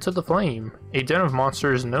pan and into the flame. A den of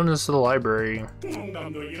monsters known as the library.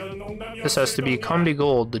 농담도 이런 농담이 This has to be comedy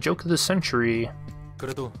gold, the joke of the century.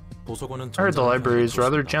 그래도 도서관은 I heard the 정상적인 library is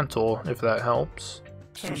rather 도서관. gentle, if that helps.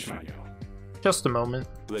 잠시만요. Just a moment.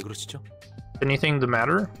 왜 그러시죠? Anything the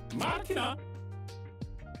matter? 마티나,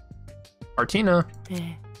 Martina?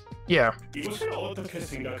 네, Yeah. 이곳을 어떻게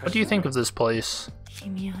생각하시나요? What do you think of this place?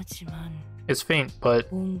 희미하지만 It's faint, but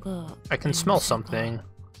뭔가 I can smell 냄새가 something.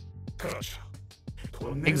 그렇죠.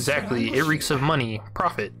 돈 Exactly, it reeks of money,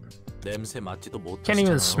 profit. 냄새 맡지도 Can't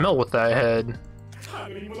even 못하시잖아요. smell with that head.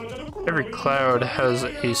 하늘이 무너져도 Every cloud has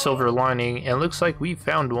a silver lining, and looks like we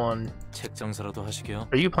found one. 책 장사라도 하시게요.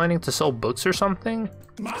 Are you planning to sell books or something?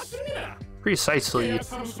 맞습니다. Precisely.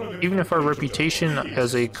 Even if our reputation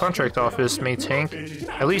as a contract office may tank,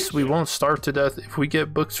 at least we won't starve to death if we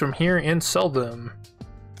get books from here and sell them.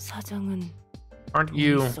 사장은 Aren't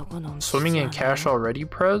you swimming in cash already,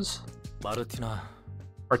 Prez? 마르티나,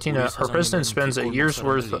 Martina, our president spends a year's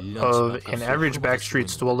worth of an average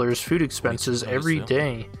backstreets dweller's food expenses every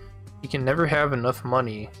day. He can never have enough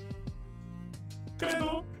money.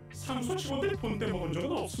 그래도 상소 직원들이 본때 먹은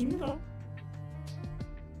적은 없습니다.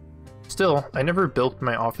 Still, I never bilked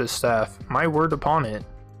my office staff. My word upon it.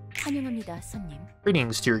 환영합니다, 손님.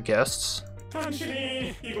 Greetings, dear guests.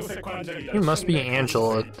 당신이 이곳의 관장이다. You must be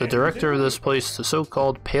Angela, the director of this place, the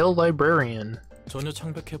so-called pale librarian. 전혀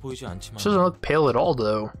창백해 보이지 않지만 She doesn't look pale at all,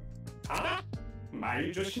 though. 아,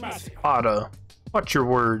 말 조심하세요. Bada, watch your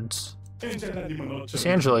words. 엔젤라님은 Miss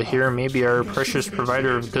Angela here may be our precious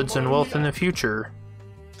provider of goods and wealth in the future.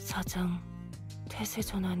 사장 태세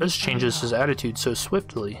전환이 This changes his attitude so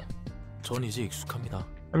swiftly. 전 이제 익숙합니다.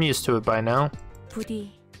 I'm used to it by now.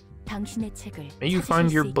 부디 당신의 책을 May you 찾으실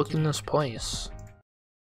find your 수 book in 있기를. this place.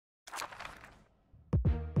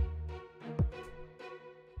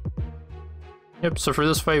 Yep, so for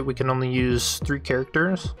this fight we can only use 3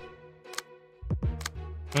 characters.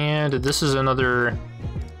 And this is another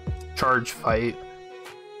charge fight.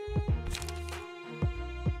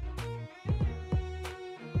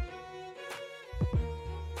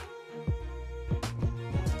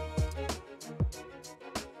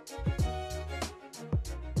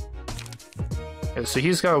 Yeah, so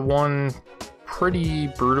he's got one pretty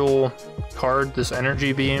brutal card, this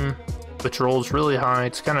energy beam, which rolls really high.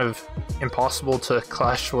 It's kind of impossible to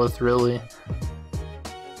clash with, really.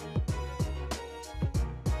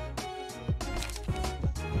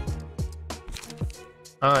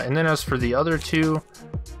 And then as for the other two,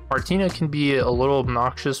 Martina can be a little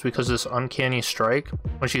obnoxious because of this uncanny strike.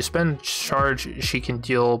 When she spends charge, she can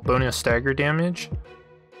deal bonus stagger damage.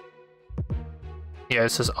 Yeah, it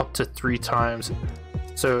says up to 3 times.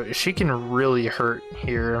 So she can really hurt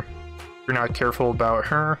here if you're not careful about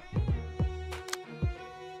her.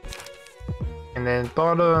 And then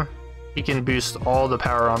Bada, he can boost all the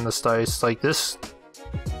power on this dice. Like this,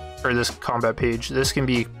 or this combat page, this can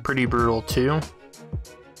be pretty brutal too.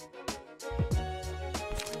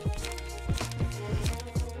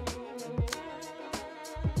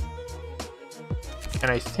 And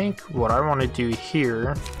I think what I want to do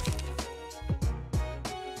here,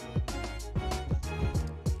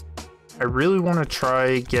 I really want to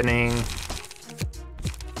try getting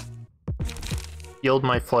Yield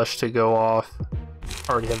My Flesh to go off.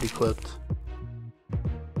 Already have equipped.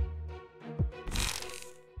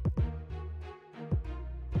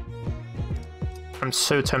 I'm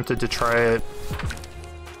so tempted to try it,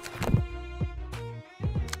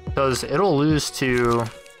 because it'll lose to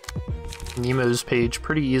Nemo's page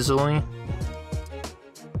pretty easily,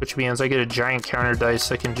 which means I get a giant counter dice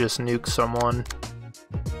that can just nuke someone.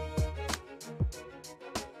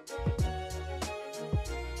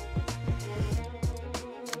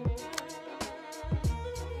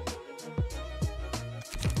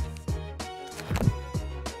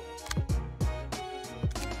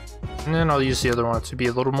 And then I'll use the other one to be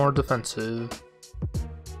a little more defensive.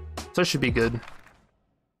 So that should be good.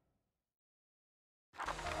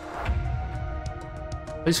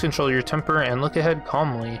 Please control your temper and look ahead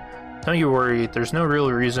calmly. Don't you worry, there's no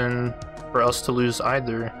real reason for us to lose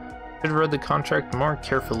either. Should have read the contract more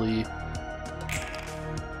carefully.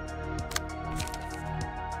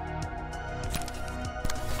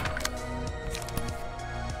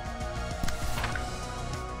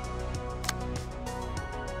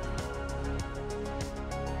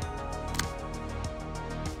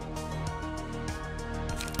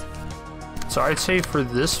 So I'd say for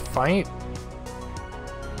this fight,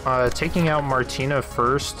 taking out Martina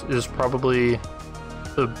first is probably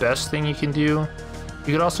the best thing you can do.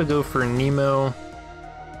 You could also go for Nemo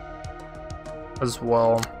as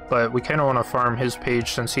well, but we kind of want to farm his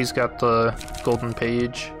page since he's got the golden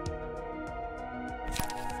page.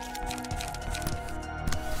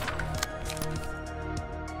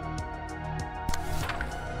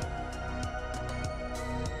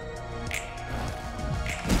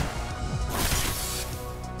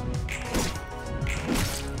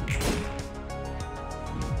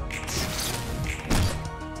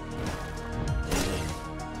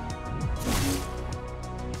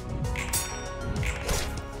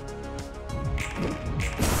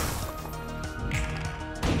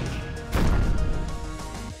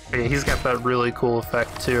 Yeah, he's got that really cool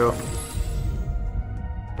effect too.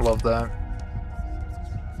 Love that.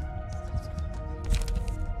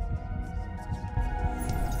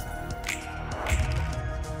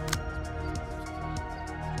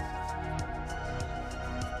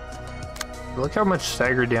 Look how much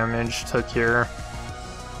stagger damage took here.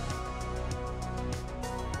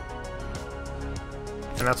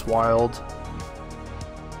 And that's wild.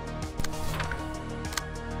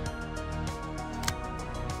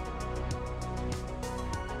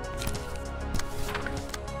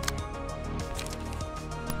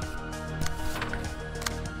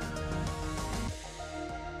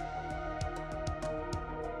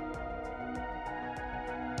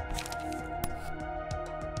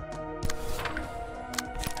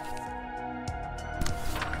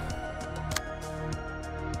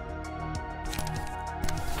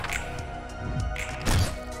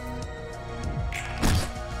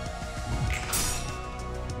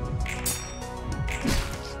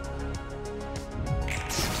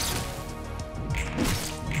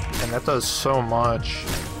 That does so much.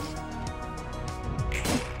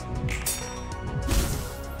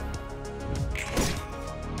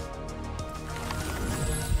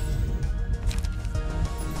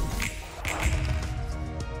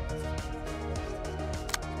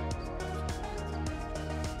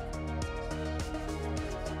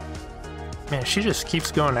 Man, she just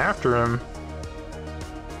keeps going after him.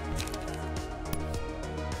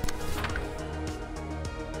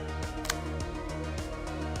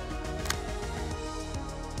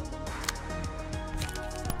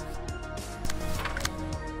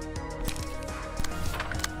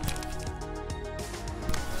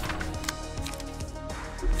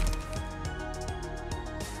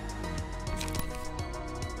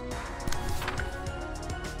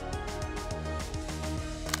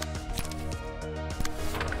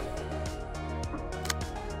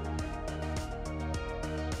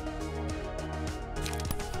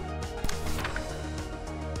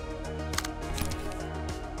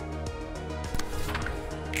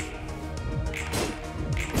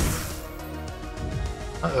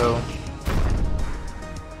 Uh-oh.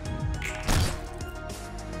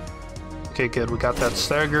 Okay, good. We got that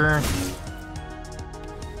stagger.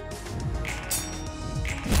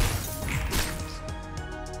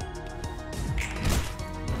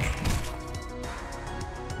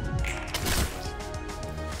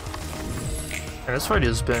 And this fight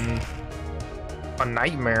has been a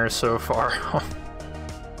nightmare so far.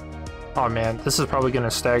 Oh man, this is probably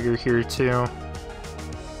gonna stagger here too.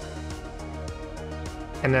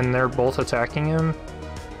 And then they're both attacking him.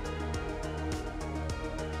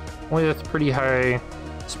 Only with pretty high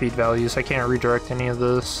speed values, I can't redirect any of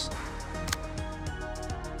this.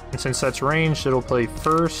 And since that's ranged, it'll play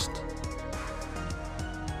first.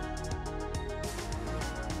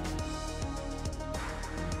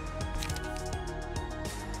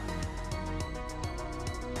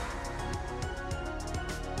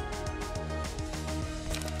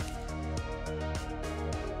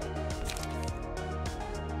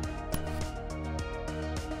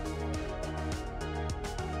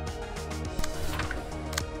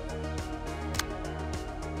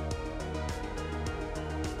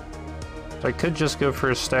 So I could just go for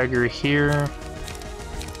a stagger here.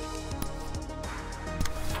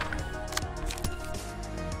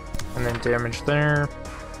 And then damage there.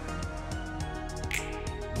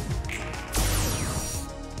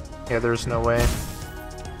 Yeah, there's no way.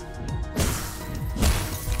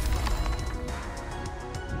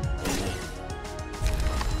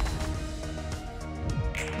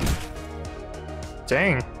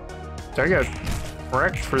 Dang. I got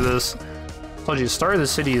wrecked for this. Told you, Star of the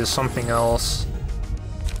City is something else.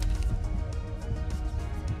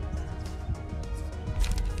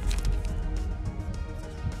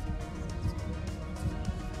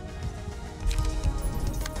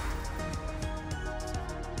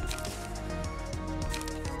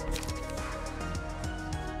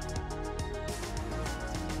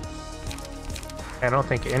 I don't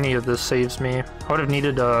think any of this saves me. I would have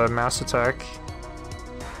needed a mass attack.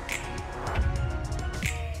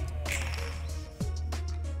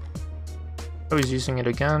 Oh, he's using it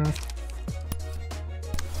again.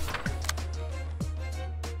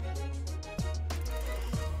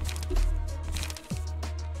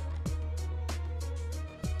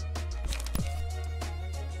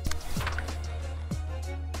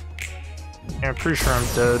 Yeah, I'm pretty sure I'm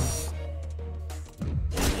dead.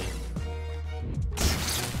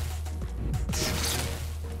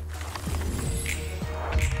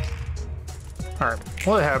 Alright,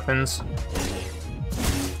 well, it happens.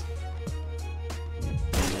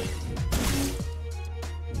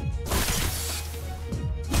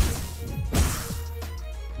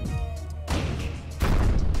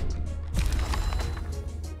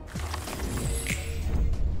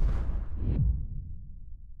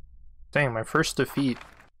 Dang, my first defeat.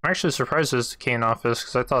 I'm actually surprised it's the Kane office,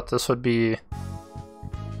 because I thought this would be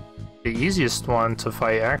the easiest one to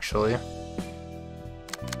fight, actually.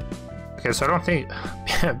 Okay, so I don't think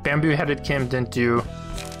Bamboo-Headed Kim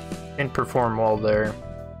didn't perform well there.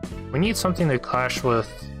 We need something to clash with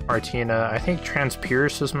Martina. I think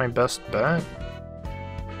Transpierce is my best bet.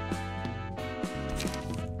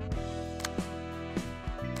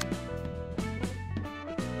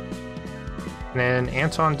 And then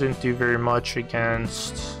Anton didn't do very much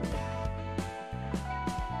against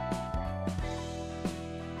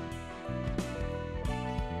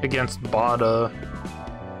Bada.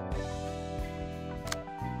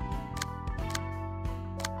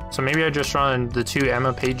 So maybe I just run the two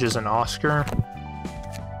Emma Pages and Oscar.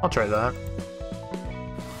 I'll try that.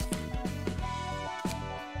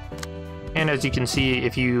 And as you can see,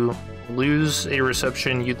 if you lose a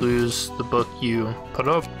reception, you lose the book you put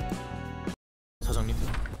up. 사장님.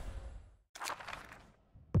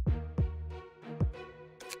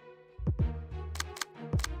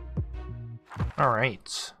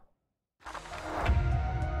 Alright.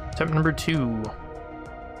 Attempt number 2.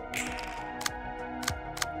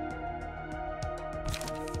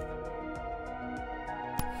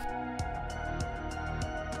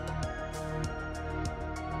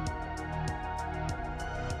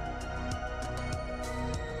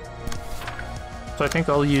 So I think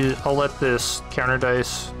I'll let this counter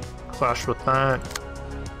dice clash with that.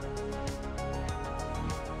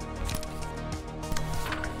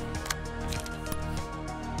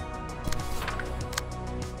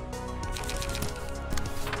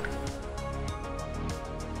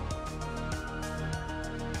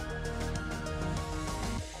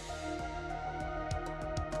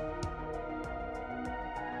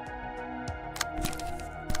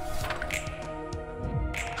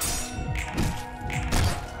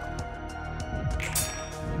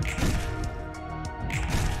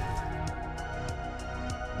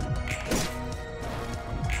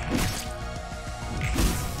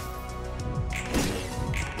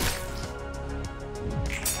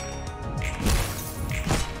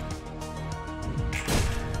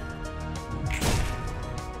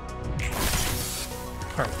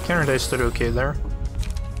 Alright, counter dice did okay there.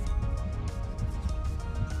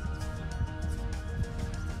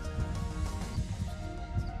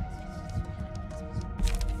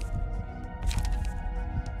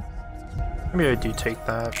 Maybe I do take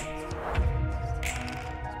that.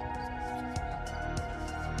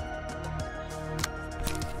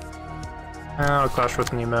 I'll clash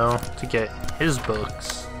with Nemo to get his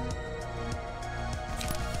books.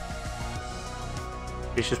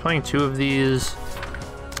 Okay, she's playing 2 of these.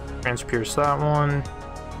 Transpierce that one.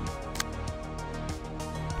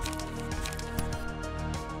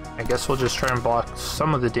 I guess we'll just try and block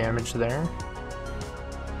some of the damage there.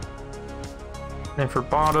 And for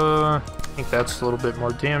Bada, I think that's a little bit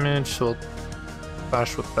more damage, so we'll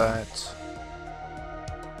clash with that.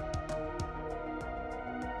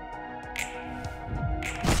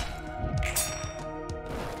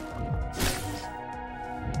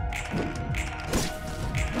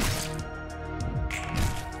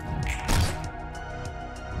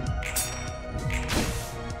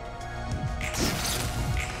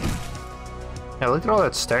 Yeah, look at all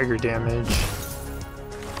that stagger damage.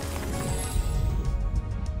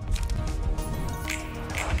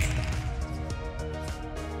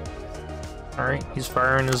 Alright, he's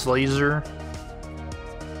firing his laser.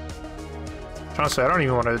 Honestly, I don't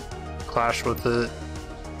even want to clash with it.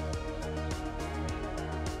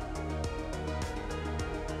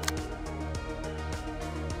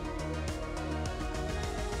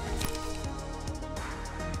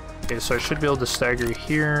 Okay, so I should be able to stagger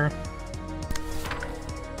here.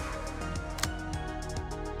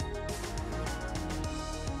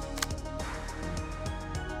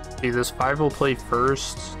 See, this 5 will play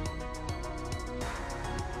first.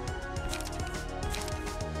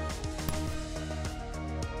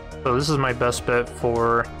 So this is my best bet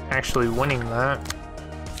for actually winning that.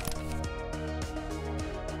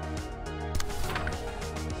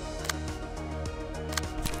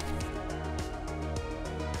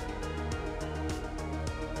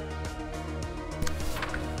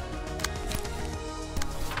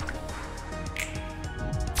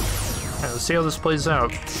 Alright, let's see how this plays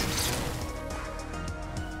out.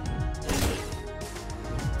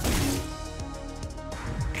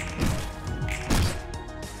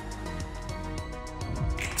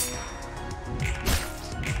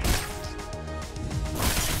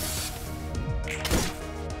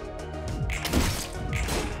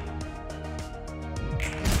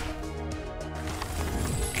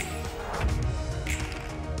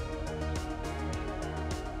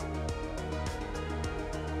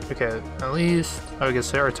 Okay, at least I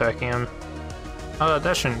guess they are attacking him.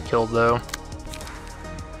 That shouldn't kill though.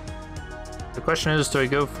 The question is, do I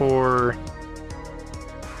go for...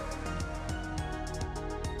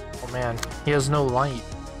 Oh man, he has no light.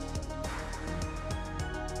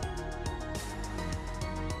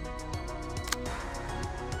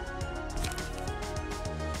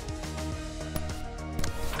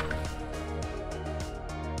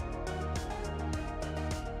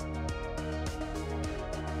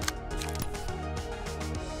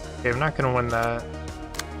 Okay, I'm not gonna win that.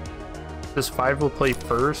 This 5 will play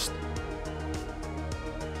first.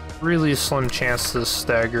 Really slim chance this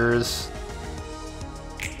staggers.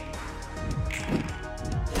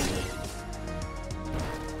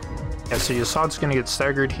 Yeah, so Yasad's gonna get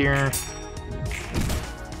staggered here.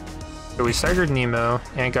 So we staggered Nemo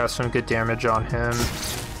and got some good damage on him.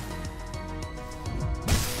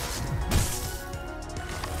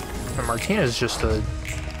 And Martina is just a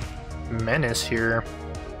menace here.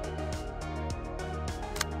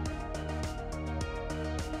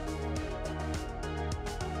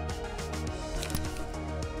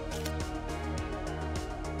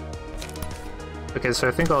 Okay, so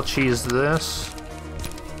I think I'll cheese this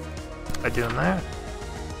by doing that.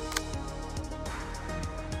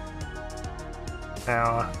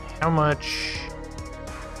 Now, how much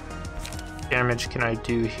damage can I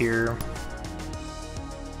do here?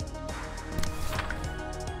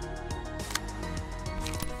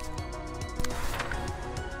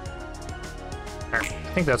 Alright,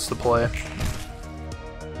 I think that's the play.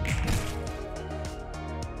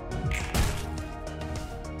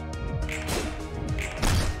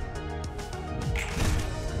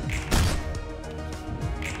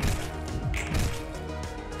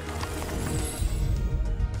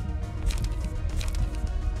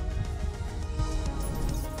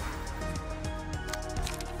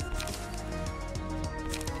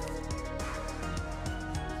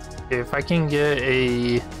 If I can get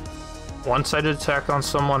a one-sided attack on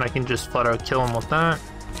someone, I can just flat out kill him with that.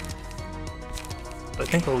 I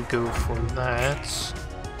think I'll go for that.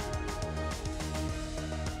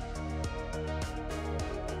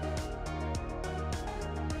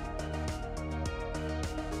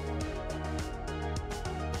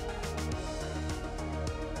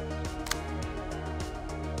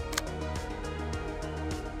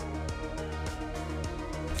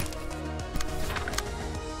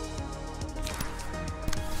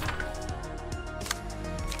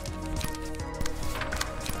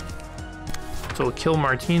 So we'll kill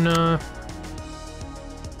Martina.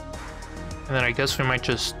 And then I guess we might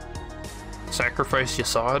just sacrifice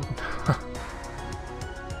Yasad.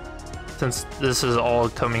 Since this is all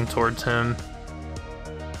coming towards him.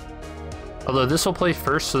 Although this will play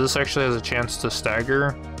first, so this actually has a chance to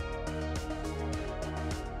stagger.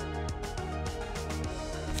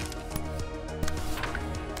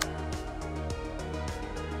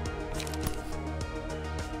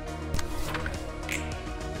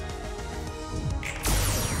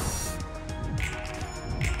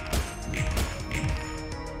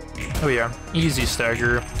 Oh yeah, easy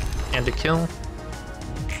stagger and a kill.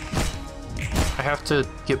 I have to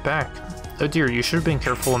get back. Oh dear, you should have been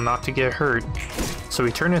careful not to get hurt. So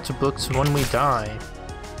we turn into books when we die.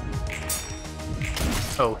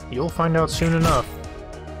 Oh, you'll find out soon enough.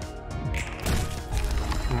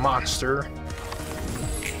 Monster.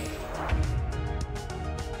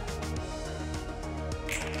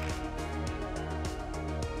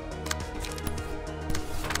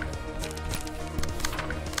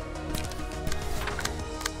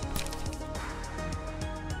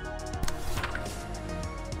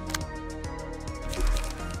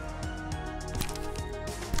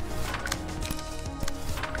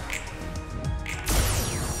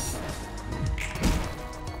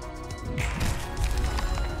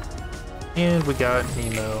 And we got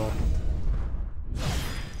Nemo.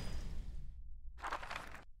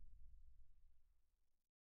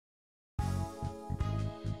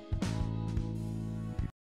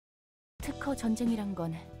 특허 전쟁이란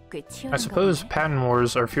건 꽤 I 치열한가 suppose 보네. patent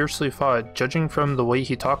wars are fiercely fought, judging from the way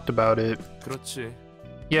he talked about it. 그렇지.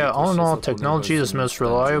 Yeah, all in all, technology is the most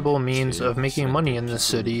reliable means of making money in this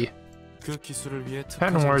city. 그 기술을 위해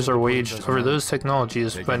Patent wars are waged over those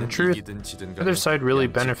technologies, but in truth, the other side really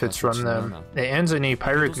benefits from them. It ends in a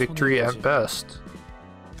Pyrrhic victory at best.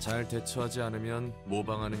 잘 대처하지 않으면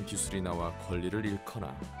모방하는 기술이 나와 권리를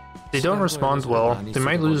잃거나. If they don't respond well, they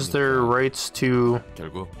might lose their rights to...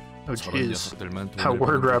 결국 Oh jeez, that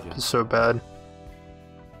word rap is so bad.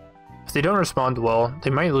 If they don't respond well,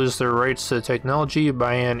 they might lose their rights to technology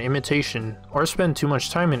by an imitation, or spend too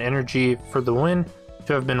much time and energy for the win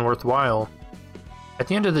to have been worthwhile. At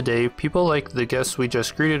the end of the day, people like the guests we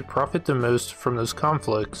just greeted profit the most from those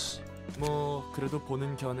conflicts. 뭐 그래도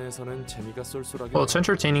보는 견해에서는 재미가 쏠쏠하게. Well, it's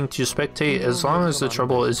entertaining to spectate as long as the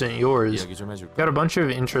trouble isn't yours. 이야기 좀 해줄까? Got a bunch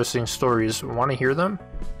of interesting stories. Want to hear them?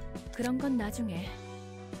 그런 건 나중에.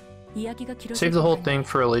 이야기가 길어질 Save the whole 것 thing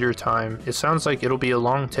for a later time. It sounds like it'll be a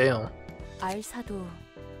long tale. 알사도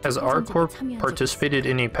Has R Corp participated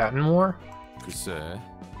in a patent war? 글쎄,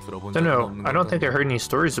 들어본 Don't 적은 know. 없는 I don't 것 think I 같네. heard any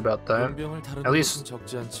stories about that. 용병을 다른 At least- 곳은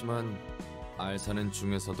적지 않지만 알사는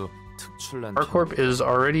중에서도 특출난 R Corp 팀이고. is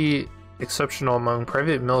already exceptional among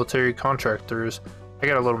private military contractors. I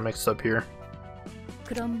got a little mixed up here.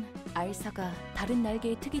 그럼 알사가 다른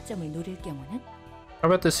날개의 특이점을 노릴 경우는? How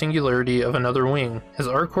about the singularity of another wing? Has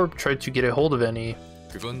R Corp tried to get a hold of any?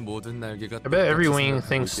 그건 모든 날개가 I bet every 똑같이 wing 생각하고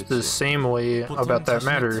thinks the 있겠지. same way about that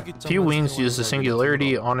matter. Few wings use the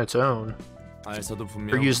singularity on its own. 알사도 or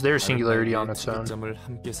분명 use their 다른 singularity 날개의 on its own. 특이점을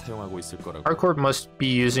함께 사용하고 있을 거라고. R Corp must be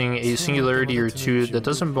using a singularity or two that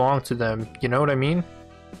doesn't belong to them, you know what I mean?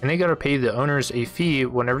 And they gotta pay the owners a fee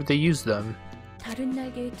whenever they use them. 다른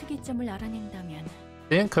날개의 특이점을 알아낸다면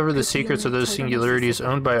They didn't cover the secrets of those singularities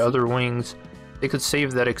owned by other wings. They could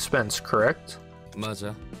save that expense, correct?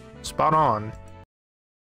 맞아. Spot on.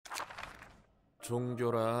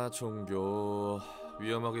 종교라 종교.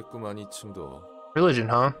 위험하겠구만 2층도. Religion,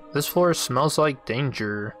 huh? This floor smells like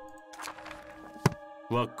danger.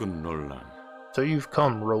 왔군 롤란. So you've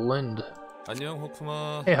come, Roland. 안녕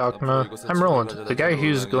호크마. Hey Hokma, I'm Roland, the guy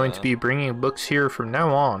who's going to be bringing books here from now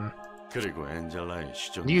on. 그리고 엔젤라의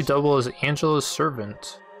시종. You double as Angela's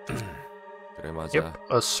servant. 그래 맞아. Yep,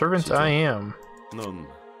 a servant I am. 넌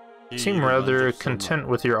Seem rather content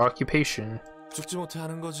with your occupation. 죽지 못해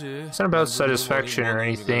하는 거지. It's not about satisfaction or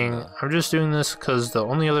anything. I'm just doing this because the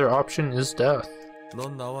only other option is death.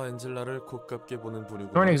 넌 나와 엔젤라를 곱깝게 보는 You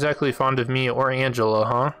부류구나. aren't exactly fond of me or Angela,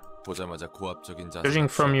 huh? 보자마자 고압적인 자세. Judging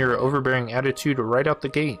from your overbearing attitude right out the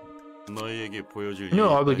gate. 너에게 보여줄 No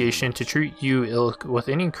예의가 obligation to treat you ill with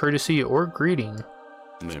any courtesy or greeting.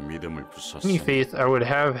 내 믿음을 Any 부쉈으니 faith I would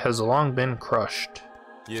have has long been crushed.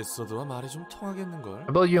 예서도와 말이 좀 통하겠는걸?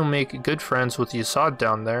 I bet you'll make good friends with Yasad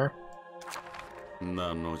down there.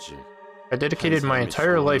 난 오직 I dedicated my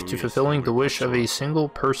entire life to fulfilling the wish of a single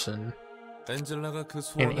person. 엔젤라가 그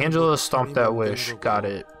And 소원을 Angela 곧 stomped that 이루는 wish. 거고. Got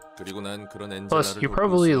it. 그리고 난 그런 Plus, 엔젤라를 you 돕고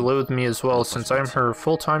probably 있으니 loathe me as well since I'm her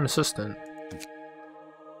full-time assistant.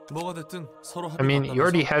 뭐가 됐든 서로 I mean, you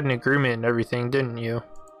already 합의가 had an agreement and everything, didn't you?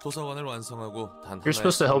 도서관을 완성하고 단 You're 하나의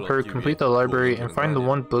supposed to help her 책을 얻기 complete 위해 the library 도움을 and 주는 find the 거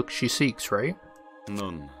one book she seeks, right?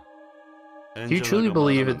 넌 Do you truly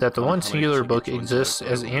believe that the one 그 singular 하나의 book 책이 exists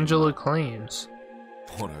as 존재할 Angela 거라고 claims?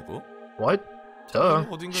 아니야? 뭐라고? What? Duh.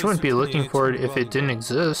 She wouldn't be looking for it if it didn't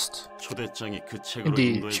exist. 초대장이 그 책으로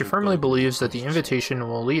Indeed, she firmly believes that the invitation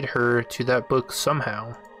will lead her to that book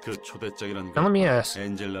somehow. 그 초대장이란 Now let me ask,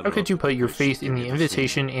 엔젤라로 how could you put your 그걸 faith in the 쉽게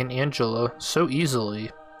invitation and Angela so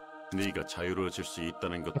easily, 네가 자유로워질 수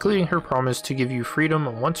있다는 것 including her promise to give you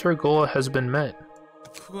freedom once her goal has been met?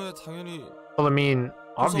 그거야 당연히 Well, I mean,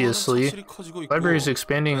 obviously, library is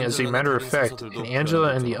expanding as a matter of fact, and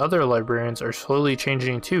Angela and the other librarians are slowly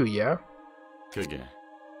changing too, yeah? 그게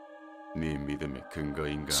네 믿음의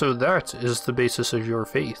근거인가? So that is the basis of your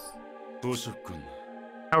faith. 우습군.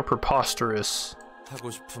 How preposterous. 하고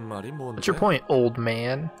싶은 말이 뭔데? What's your point, old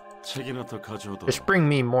man? 책이나 더 가져도 Just bring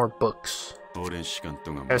me more books. 오랜 시간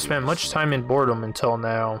동안 I've spent much time in boredom until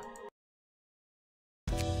now.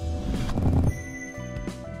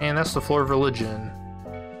 And that's the floor of religion.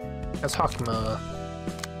 That's Hokma.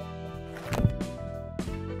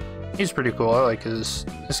 He's pretty cool. I like his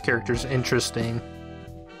character's interesting.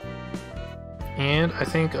 And I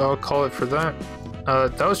think I'll call it for that.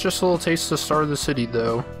 That was just a little taste of the Star of the City,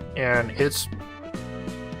 though, and it's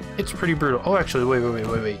pretty brutal. Oh, actually,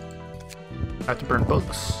 wait. I have to burn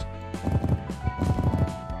books.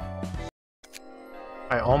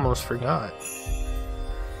 I almost forgot.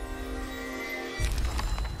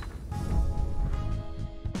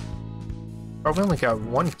 Oh, we only got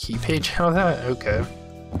one key page out of that? Okay.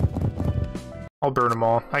 I'll burn them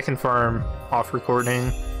all. I can farm off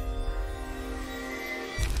recording.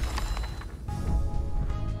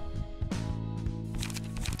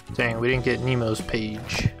 Dang, we didn't get Nemo's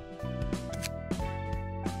page.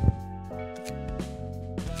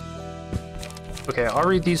 Okay, I'll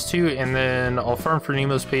read these two and then I'll farm for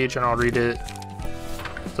Nemo's page and I'll read it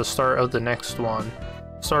at the start of the next one.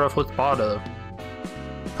 Start off with Bada.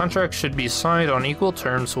 Contracts should be signed on equal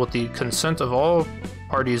terms with the consent of all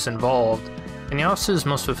parties involved, and the offices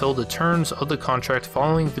must fulfill the terms of the contract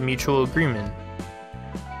following the mutual agreement.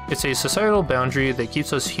 It's a societal boundary that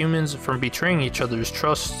keeps us humans from betraying each other's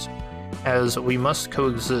trusts, as we must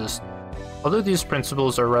coexist. Although these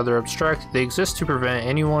principles are rather abstract, they exist to prevent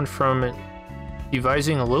anyone from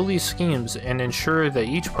devising lowly schemes and ensure that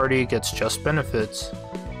each party gets just benefits.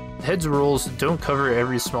 The head's rules don't cover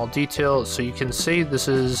every small detail, so you can say this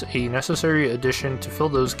is a necessary addition to fill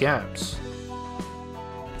those gaps.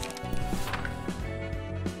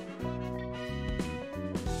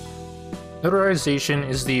 Notarization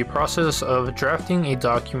is the process of drafting a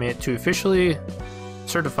document to officially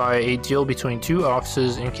certify a deal between two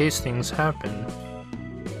offices in case things happen.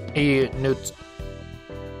 A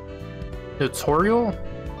notarial?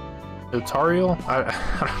 I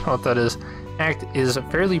don't know what that is. Act is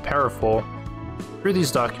fairly powerful. Through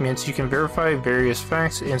these documents, you can verify various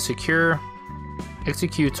facts and secure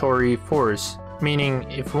executory force, meaning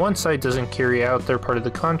if one side doesn't carry out their part of the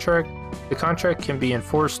contract can be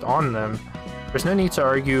enforced on them. There's no need to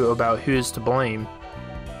argue about who is to blame.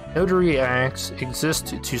 Notary acts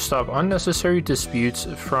exist to stop unnecessary disputes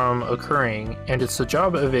from occurring, and it's the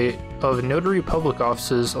job of notary public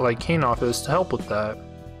offices like Kane Office to help with that.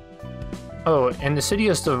 Oh, and the city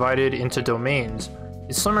is divided into domains.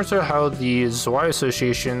 It's similar to how the Zwei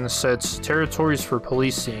Association sets territories for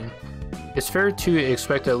policing. It's fair to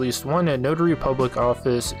expect at least one notary public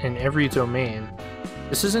office in every domain.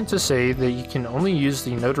 This isn't to say that you can only use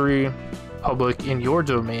the notary public in your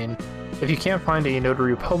domain. If you can't find a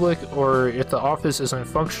notary public, or if the office isn't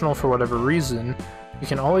functional for whatever reason, you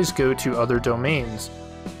can always go to other domains,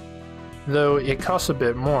 though it costs a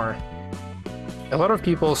bit more. A lot of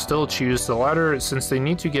people still choose the latter since they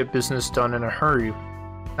need to get business done in a hurry.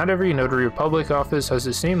 Not every notary public office has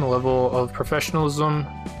the same level of professionalism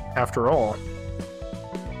after all.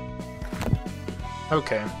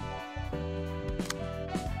 Okay.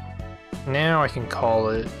 Now I can call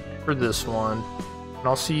it for this one, and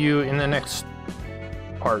I'll see you in the next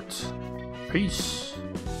part. Peace.